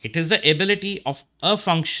 It is the ability of a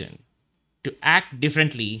function to act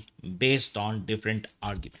differently based on different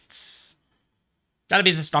arguments. Now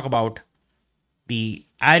let's talk about the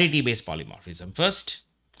arity-based polymorphism first.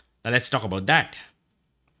 Now let's talk about that.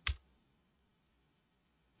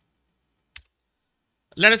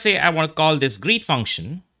 Let us say I want to call this greet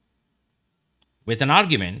function with an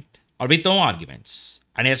argument or with no arguments,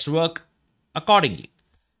 and it has to work accordingly.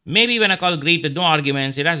 Maybe when I call greet with no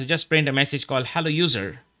arguments, it has to just print a message called hello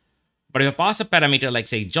user. But if I pass a parameter like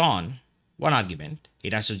say John, one argument,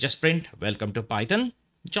 it has to just print welcome to Python,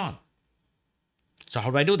 John. So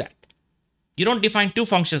how do I do that? You don't define two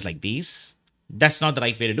functions like these. That's not the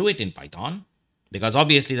right way to do it in Python, because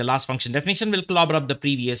obviously the last function definition will clobber up the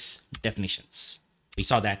previous definitions. We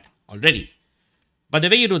saw that already. But the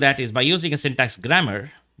way you do that is by using a syntax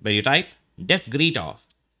grammar where you type def greet of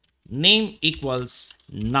name equals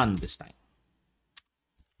none this time.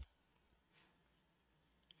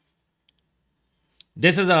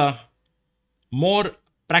 This is a more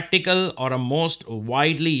practical or a most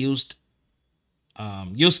widely used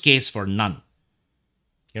use case for none.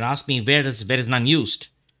 You ask me where is none used?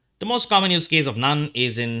 The most common use case of none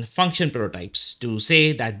is in function prototypes to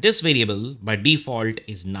say that this variable by default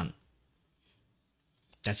is none.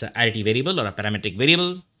 That's an arity variable or a parametric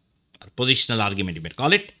variable or positional argument you might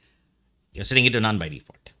call it. You're setting it to none by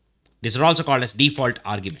default. These are also called as default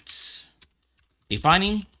arguments.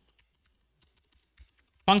 Defining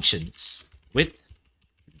functions with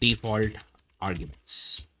default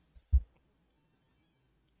arguments.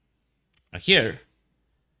 Now here,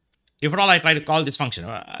 if at all I try to call this function,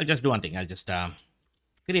 I'll just do one thing. I'll just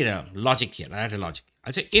create a logic here. I add a logic.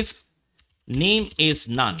 I'll say if name is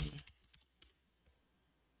none.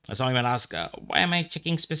 Someone might ask, why am I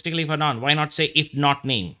checking specifically for none? Why not say if not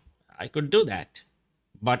name? I could do that.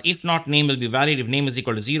 But if not name will be valid if name is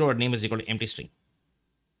equal to 0 or name is equal to empty string.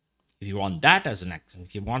 If you want that as an action,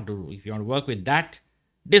 if you want to work with that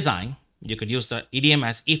design, you could use the idiom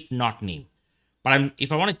as if not name. But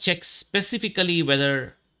if I want to check specifically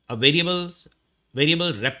whether a variable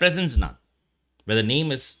represents none, whether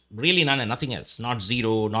name is really none and nothing else, not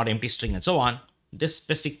 0, not empty string and so on, this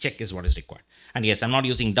specific check is what is required. And yes, I'm not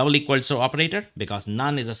using double equals to operator because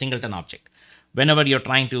none is a singleton object. Whenever you're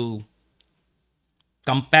trying to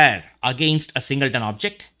compare against a singleton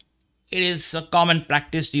object, it is a common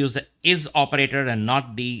practice to use the is operator and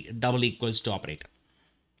not the double equals to operator.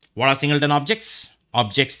 What are singleton objects?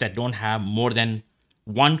 Objects that don't have more than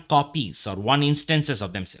one copies or one instances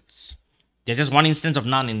of themselves. There's just one instance of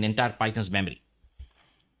none in the entire Python's memory.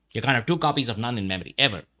 You can't have two copies of none in memory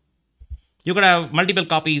ever. You could have multiple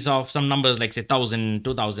copies of some numbers like say 1000,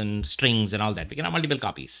 2000 strings and all that. We can have multiple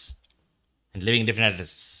copies and living in different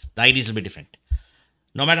addresses. The IDs will be different.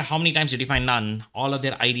 No matter how many times you define none, all of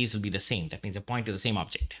their IDs will be the same. That means they point to the same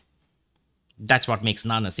object. That's what makes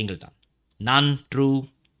none a singleton. None, true,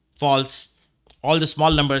 false, all the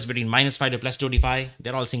small numbers between -5 to +25,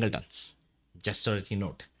 they're all singletons. Just so that you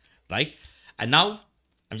note, right? And now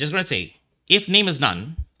I'm just going to say, if name is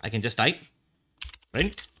none, I can just type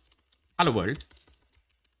print hello world,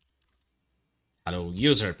 hello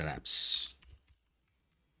user perhaps.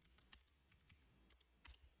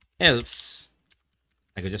 Else,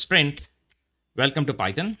 I could just print welcome to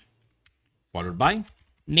Python followed by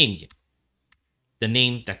name here. The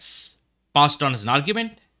name that's passed on as an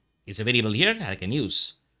argument is a variable here that I can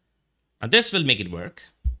use. Now this will make it work.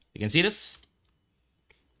 You can see this.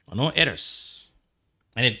 Oh, no errors.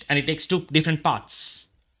 And it takes two different paths.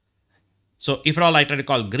 So if at all I try to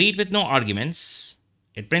call greet with no arguments,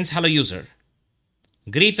 it prints hello user.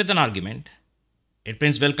 Greet with an argument, it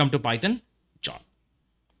prints welcome to Python, John.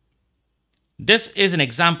 This is an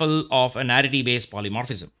example of an arity-based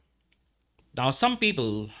polymorphism. Now some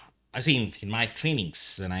people I've seen in my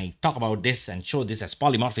trainings, and I talk about this and show this as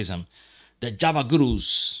polymorphism, the Java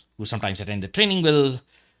gurus who sometimes attend the training will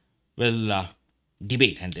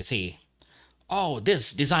debate and they say, oh,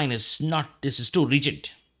 this design is not, this is too rigid.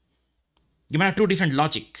 You might have two different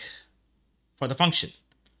logic. for the function.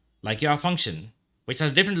 Like you have a function which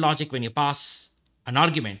has different logic when you pass an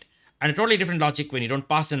argument and a totally different logic when you don't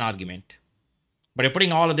pass an argument. But you're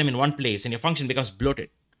putting all of them in one place and your function becomes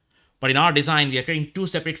bloated. But in our design, we are creating two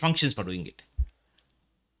separate functions for doing it.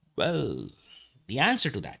 Well, the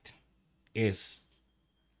answer to that is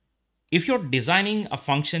if you're designing a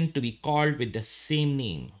function to be called with the same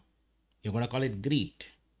name, you're going to call it greet.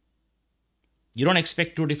 You don't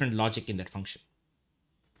expect two different logic in that function.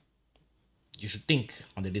 You should think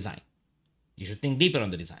on the design. You should think deeper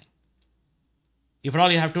on the design. If at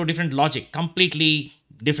all you have two different logic, completely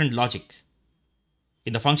different logic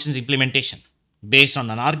in the function's implementation, based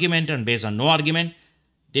on an argument and based on no argument,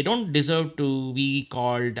 they don't deserve to be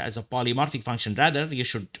called as a polymorphic function. Rather, you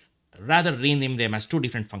should rename them as two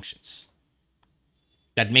different functions.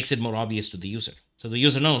 That makes it more obvious to the user. So the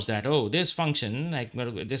user knows that, oh, this function, like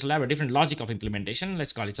this will have a different logic of implementation.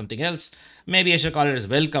 Let's call it something else. Maybe I should call it as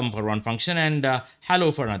welcome for one function and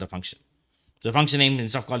hello for another function. So the function name,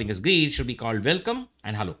 instead of calling as greet, should be called welcome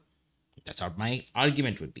and hello. That's what my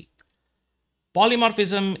argument would be.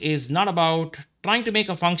 Polymorphism is not about trying to make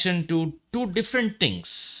a function to two different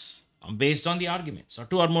things based on the arguments, or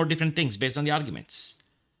two or more different things based on the arguments.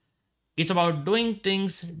 It's about doing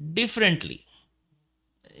things differently.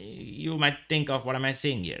 You might think of, what am I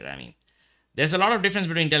saying here? I mean, there's a lot of difference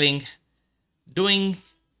between doing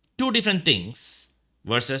two different things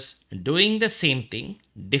versus doing the same thing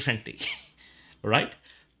differently, right?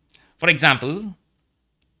 For example,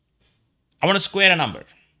 I want to square a number.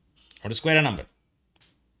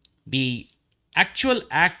 The actual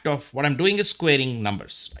act of what I'm doing is squaring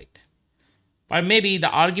numbers, right? But maybe the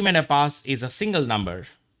argument I pass is a single number.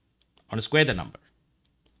 I want to square the number.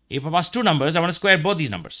 If I pass two numbers, I want to square both these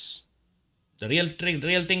numbers. The real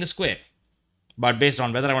thing is square. But based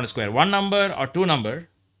on whether I want to square one number or two number,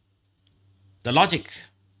 the logic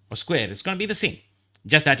for square is going to be the same.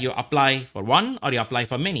 Just that you apply for one or you apply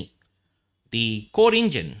for many. The core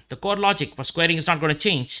engine, the core logic for squaring is not going to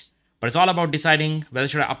change, but it's all about deciding whether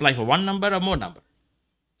should I apply for one number or more number.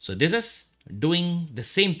 So this is doing the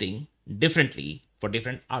same thing differently for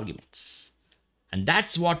different arguments. And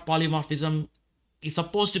that's what polymorphism is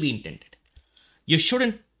supposed to be intended. You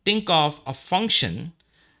shouldn't think of a function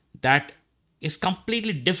that is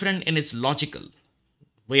completely different in its logical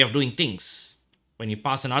way of doing things when you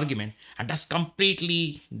pass an argument, and does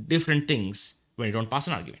completely different things when you don't pass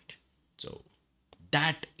an argument. So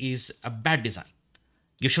that is a bad design.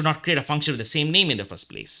 You should not create a function with the same name in the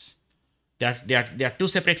first place. There are two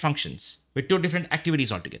separate functions with two different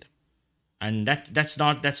activities altogether. And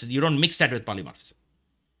you don't mix that with polymorphism.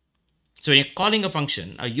 So when you're calling a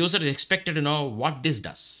function, a user is expected to know what this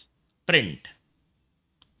does. Print.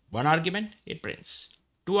 One argument, it prints.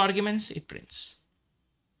 Two arguments, it prints.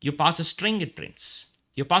 You pass a string, it prints.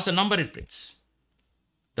 You pass a number, it prints.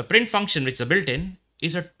 The print function, which is a built-in,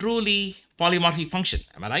 is a truly polymorphic function.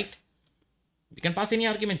 Am I right? You can pass any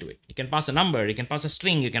argument to it. You can pass a number, you can pass a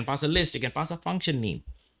string, you can pass a list, you can pass a function name.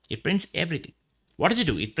 It prints everything. What does it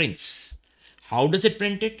do? It prints. How does it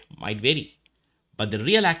print it? Might vary. But the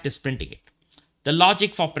real act is printing it. The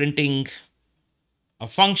logic for printing a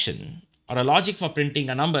function or a logic for printing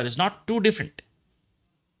a number is not too different.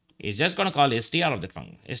 It's just going to call str of that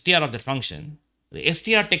function. The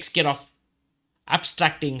str takes care of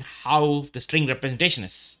abstracting how the string representation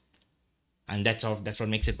is. And that's what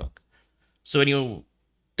makes it work. So when you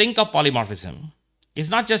think of polymorphism, it's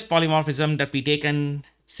not just polymorphism that be taken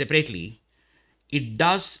separately. It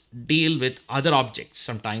does deal with other objects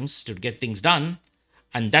sometimes to get things done.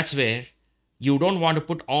 And that's where you don't want to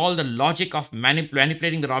put all the logic of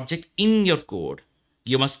manipulating the object in your code.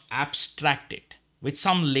 You must abstract it with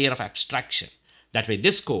some layer of abstraction. That way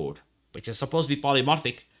this code, which is supposed to be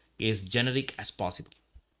polymorphic, is generic as possible.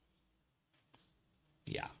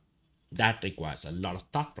 Yeah, that requires a lot of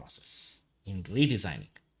thought process in redesigning,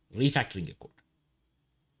 refactoring your code.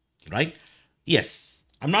 Right? Yes,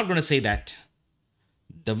 I'm not going to say that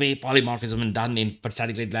the way polymorphism is done in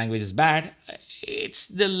static language is bad. It's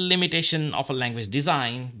the limitation of a language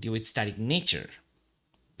design due to its static nature.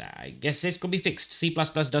 I guess it could be fixed. C++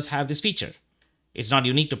 does have this feature. It's not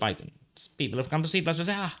unique to Python. People have come to C++ and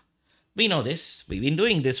say, we know this. We've been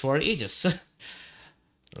doing this for ages.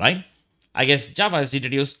 Right? I guess Java has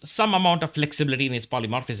introduced some amount of flexibility in its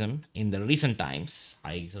polymorphism in the recent times.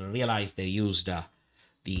 I realized they used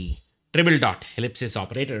the triple dot ellipsis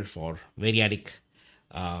operator for variadic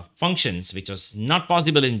functions, which was not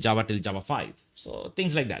possible in Java till Java 5. So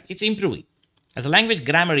things like that. It's improving. As a language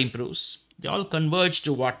grammar improves, they all converge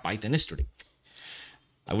to what Python is today,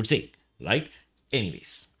 I would say, right?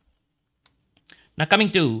 Anyways. Now coming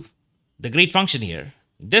to the greet function here.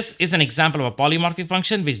 This is an example of a polymorphic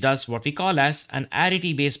function which does what we call as an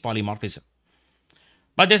arity-based polymorphism.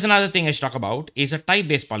 But there's another thing I should talk about is a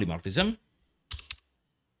type-based polymorphism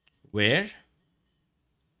where,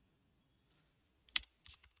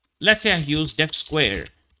 let's say I use def square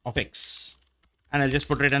of x and I'll just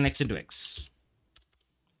put return x into x.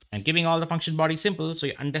 And keeping all the function body simple so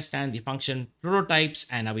you understand the function prototypes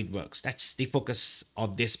and how it works. That's the focus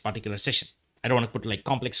of this particular session. I don't want to put like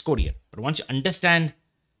complex code here, but once you understand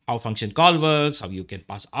how function call works, how you can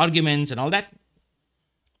pass arguments and all that,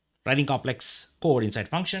 writing complex code inside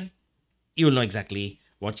function, you will know exactly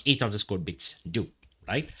what each of these code bits do,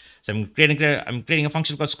 right? So I'm creating a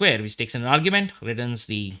function called square, which takes an argument, returns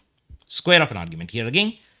the square of an argument here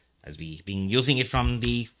again, as we've been using it from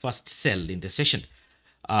the first cell in this session.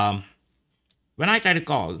 When I try to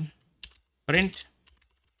call print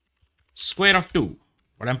square of 2,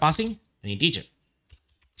 what I'm passing? An integer.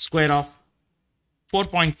 Square of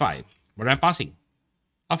 4.5, what I'm passing?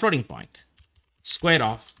 A floating point. Square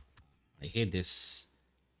of, I hate this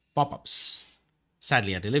pop-ups.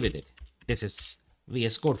 Sadly, I have to live with it. This is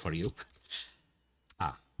VS Code for you.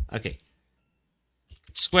 Okay.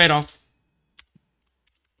 Square of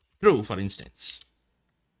true, for instance.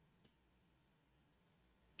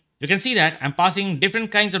 You can see that I'm passing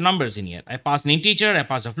different kinds of numbers in here. I pass an integer, I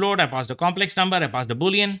pass a float, I pass a complex number, I pass the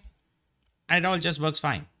boolean, and it all just works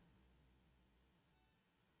fine.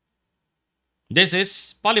 This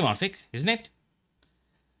is polymorphic, isn't it?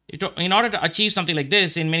 In order to achieve something like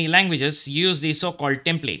this, in many languages, you use the so-called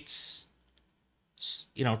templates.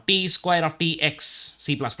 You know, t square of tx,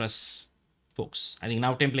 C++ folks. I think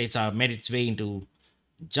now templates are made its way into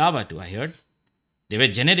Java too, I heard. They were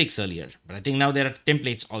generics earlier, but I think now there are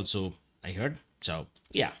templates also, I heard. So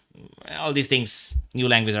yeah, all these things, new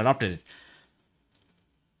language adopted it.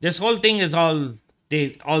 This whole thing is all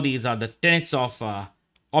these are the tenets of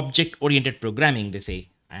object-oriented programming, they say.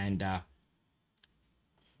 And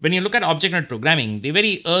when you look at object-oriented programming, the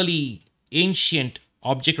very early ancient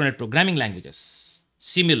object-oriented programming languages,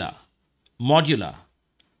 similar, modular,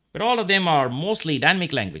 but all of them are mostly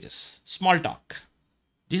dynamic languages, Smalltalk.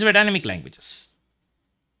 These were dynamic languages.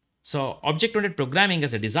 So object-oriented programming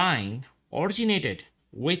as a design originated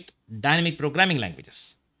with dynamic programming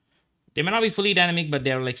languages. They may not be fully dynamic, but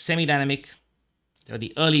they are like semi-dynamic. They are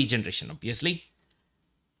the early generation, obviously.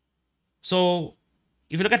 So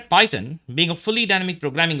if you look at Python, being a fully dynamic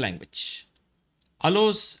programming language,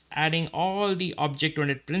 allows adding all the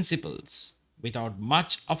object-oriented principles without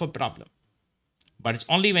much of a problem. But it's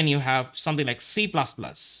only when you have something like C++,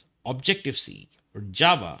 Objective-C, or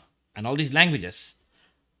Java, and all these languages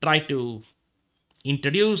try to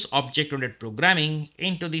introduce object-oriented programming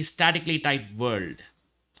into the statically typed world.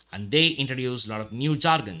 And they introduce a lot of new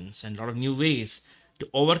jargons and a lot of new ways to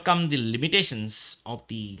overcome the limitations of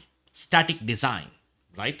the static design,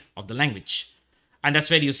 right, of the language. And that's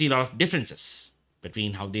where you see a lot of differences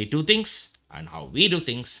between how they do things and how we do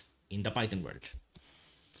things in the Python world.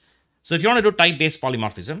 So if you want to do type-based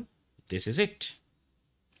polymorphism, this is it.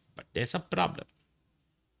 But there's a problem.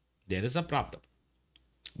 There is a problem.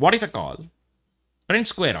 What if I call print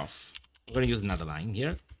square of, I'm going to use another line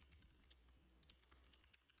here,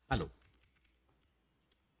 hello.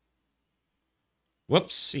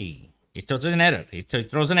 Whoopsie, it throws an error. It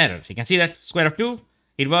throws an error. You can see that square of 2,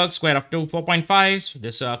 it works. Square of 2, 4.5,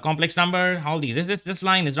 this complex number, all these. This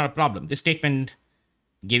line is not a problem. This statement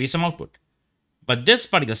gave you some output. But this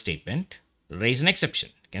particular statement raised an exception.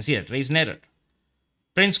 You can see that, raised an error.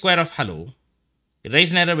 Print square of hello, it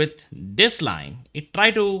raised an error with this line. It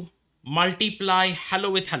tried to multiply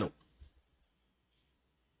hello with hello.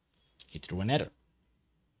 It threw an error.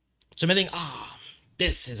 So I'm thinking,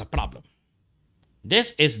 this is a problem.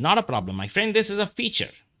 This is not a problem, my friend. This is a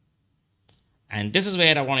feature. And this is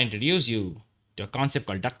where I want to introduce you to a concept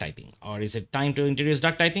called duck typing. Or is it time to introduce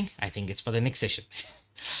duck typing? I think it's for the next session.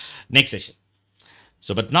 Next session.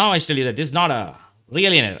 So, but now I tell you that this is not a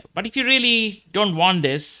really an error. But if you really don't want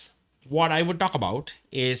this, what I would talk about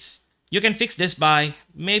is you can fix this by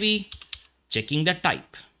maybe checking the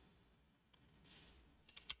type.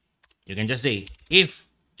 You can just say if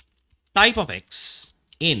type of x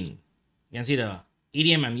in, you can see the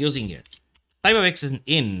idiom I'm using here. Type of x is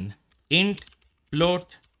in int, float,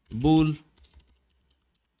 bool,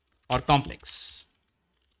 or complex.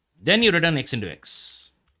 Then you return x into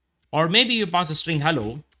x. Or maybe you pass a string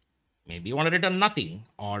hello. Maybe you want to return nothing.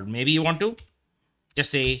 Or maybe you want to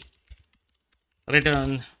just say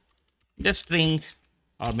return the string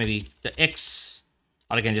or maybe the x.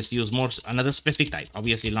 Or I can just use another specific type.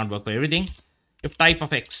 Obviously, it will not work for everything. If type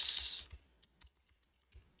of x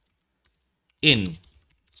in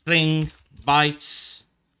string, bytes,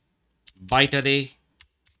 byte array,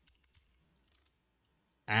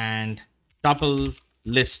 and tuple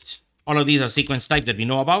list. All of these are sequence type that we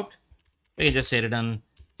know about. We can just say return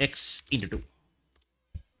x into 2.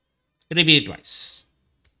 Repeat it twice.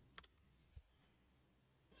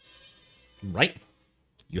 Right?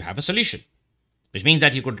 You have a solution, which means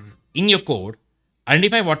that you could, in your code,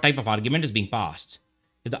 identify what type of argument is being passed.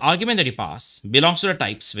 If the argument that you pass belongs to the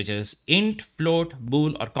types, which is int, float,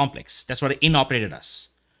 bool, or complex, that's what an in operator does.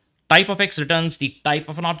 Type of x returns the type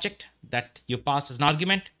of an object that you pass as an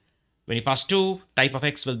argument. When you pass 2, type of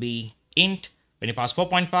x will be int. When you pass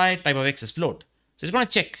 4.5, type of x is float. So it's going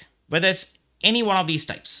to check whether it's any one of these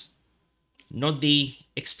types. Note the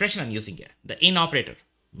expression I'm using here, the in operator,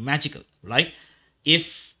 magical, right?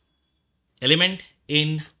 If element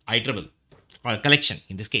in iterable, or collection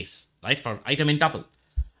in this case, right, for item in tuple,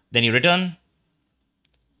 then you return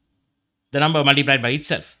the number multiplied by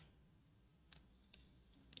itself.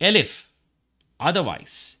 Elif,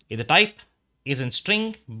 otherwise, if the type is in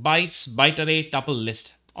string, bytes, byte array, tuple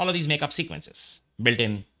list, all of these make up sequences,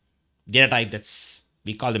 built-in data type that's,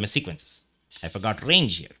 we call them as sequences. I forgot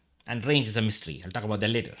range here, and range is a mystery. I'll talk about that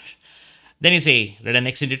later. Then you say return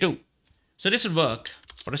x into 2. So this would work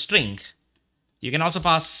for a string. You can also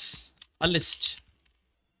pass a list.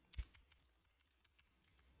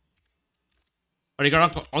 Or you can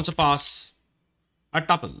also pass a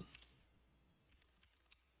tuple.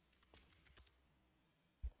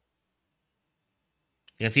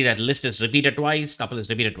 You can see that list is repeated twice, tuple is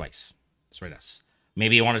repeated twice. That's what it does.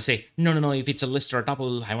 Maybe you want to say, no, if it's a list or a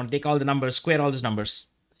tuple, I want to take all the numbers, square all these numbers.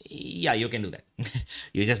 Yeah, you can do that.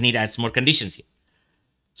 You just need to add some more conditions here.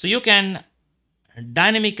 So you can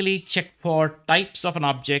dynamically check for types of an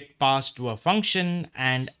object passed to a function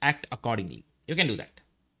and act accordingly. You can do that.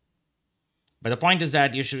 But the point is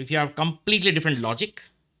that you should, if you have completely different logic,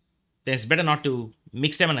 then it's better not to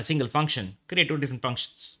mix them in a single function, create 2 different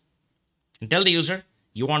functions. And tell the user,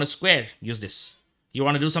 you want to square, use this. You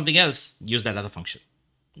want to do something else, use that other function.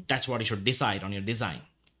 That's what you should decide on your design,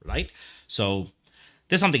 right? So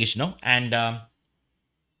there's something you should know. And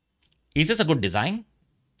is this a good design?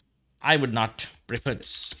 I would not prefer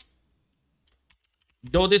this.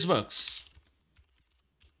 Though this works,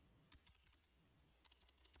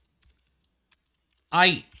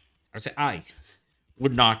 I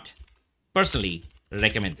would not personally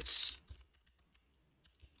recommend this.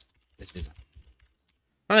 This design.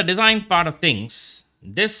 From the design part of things,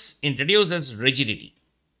 this introduces rigidity.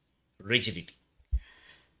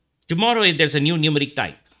 Tomorrow, if there's a new numeric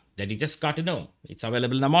type that you just got to know, it's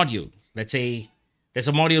available in a module. Let's say there's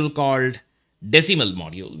a module called decimal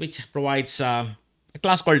module, which provides a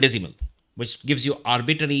class called decimal, which gives you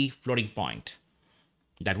arbitrary floating point.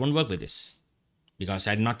 That won't work with this because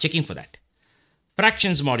I'm not checking for that.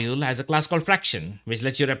 Fractions module has a class called fraction, which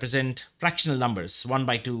lets you represent fractional numbers, 1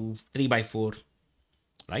 by 2, 3 by 4,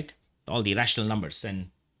 right? All the rational numbers,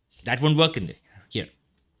 and that won't work in here.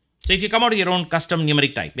 So if you come out with your own custom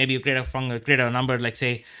numeric type, maybe you create a number like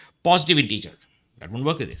say positive integer, that won't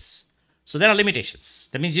work with this. So there are limitations.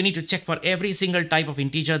 That means you need to check for every single type of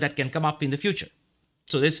integer that can come up in the future.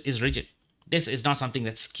 So this is rigid. This is not something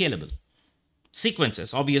that's scalable.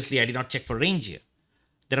 Sequences, obviously I did not check for range here.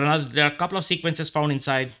 There are a couple of sequences found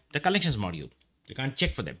inside the collections module. You can't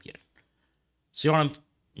check for them here. So you want to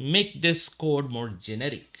make this code more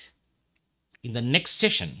generic. In the next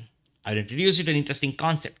session, I'll introduce you to an interesting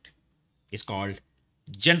concept. It's called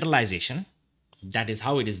generalization. That is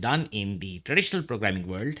how it is done in the traditional programming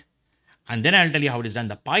world. And then I'll tell you how it is done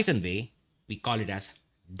the Python way. We call it as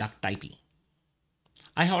duck typing.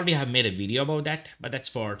 I already have made a video about that, but that's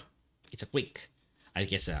it's a quick, I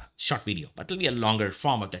guess a short video, but it'll be a longer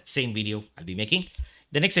form of that same video I'll be making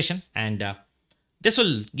the next session. And this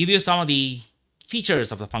will give you some of the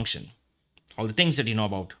features of the function, all the things that you know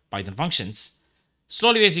about Python functions.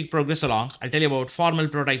 Slowly as you progress along, I'll tell you about formal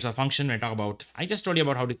prototypes of function. I just told you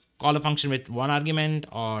about how to call a function with one argument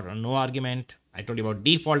or no argument. I told you about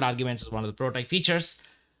default arguments as one of the prototype features.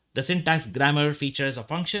 The syntax, grammar features of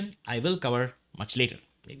function, I will cover much later,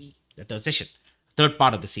 maybe the third session, third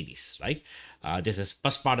part of the series, right? This is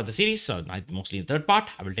first part of the series, so mostly in the third part,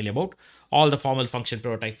 I will tell you about all the formal function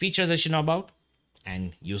prototype features that you know about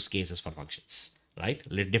and use cases for functions, right?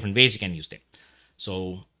 Different ways you can use them.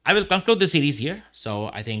 So I will conclude the series here. So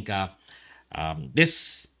I think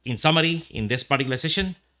this, in summary, in this particular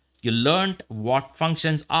session, you learned what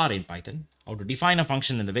functions are in Python, how to define a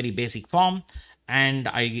function in the very basic form. And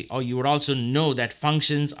you would also know that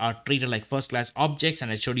functions are treated like first-class objects,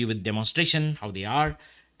 and I showed you with demonstration how they are.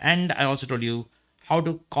 And I also told you how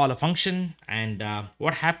to call a function and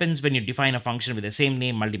what happens when you define a function with the same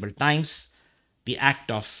name multiple times, the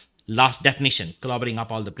act of last definition, clobbering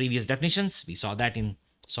up all the previous definitions. We saw that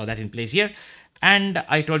in place here. And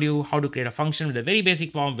I told you how to create a function with a very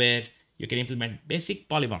basic form where you can implement basic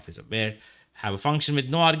polymorphism, where have a function with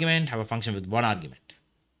no argument, have a function with one argument,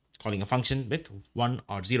 calling a function with 1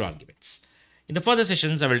 or 0 arguments. In the further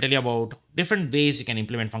sessions, I will tell you about different ways you can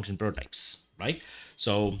implement function prototypes, right?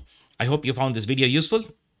 So I hope you found this video useful.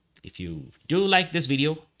 If you do like this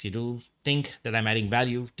video, if you do think that I'm adding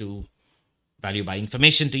value by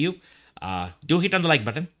information to you, do hit on the like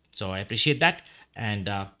button. So I appreciate that. And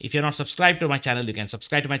if you're not subscribed to my channel, you can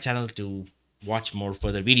subscribe to my channel to watch more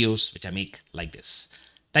further videos which I make like this.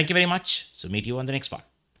 Thank you very much. So meet you on the next part.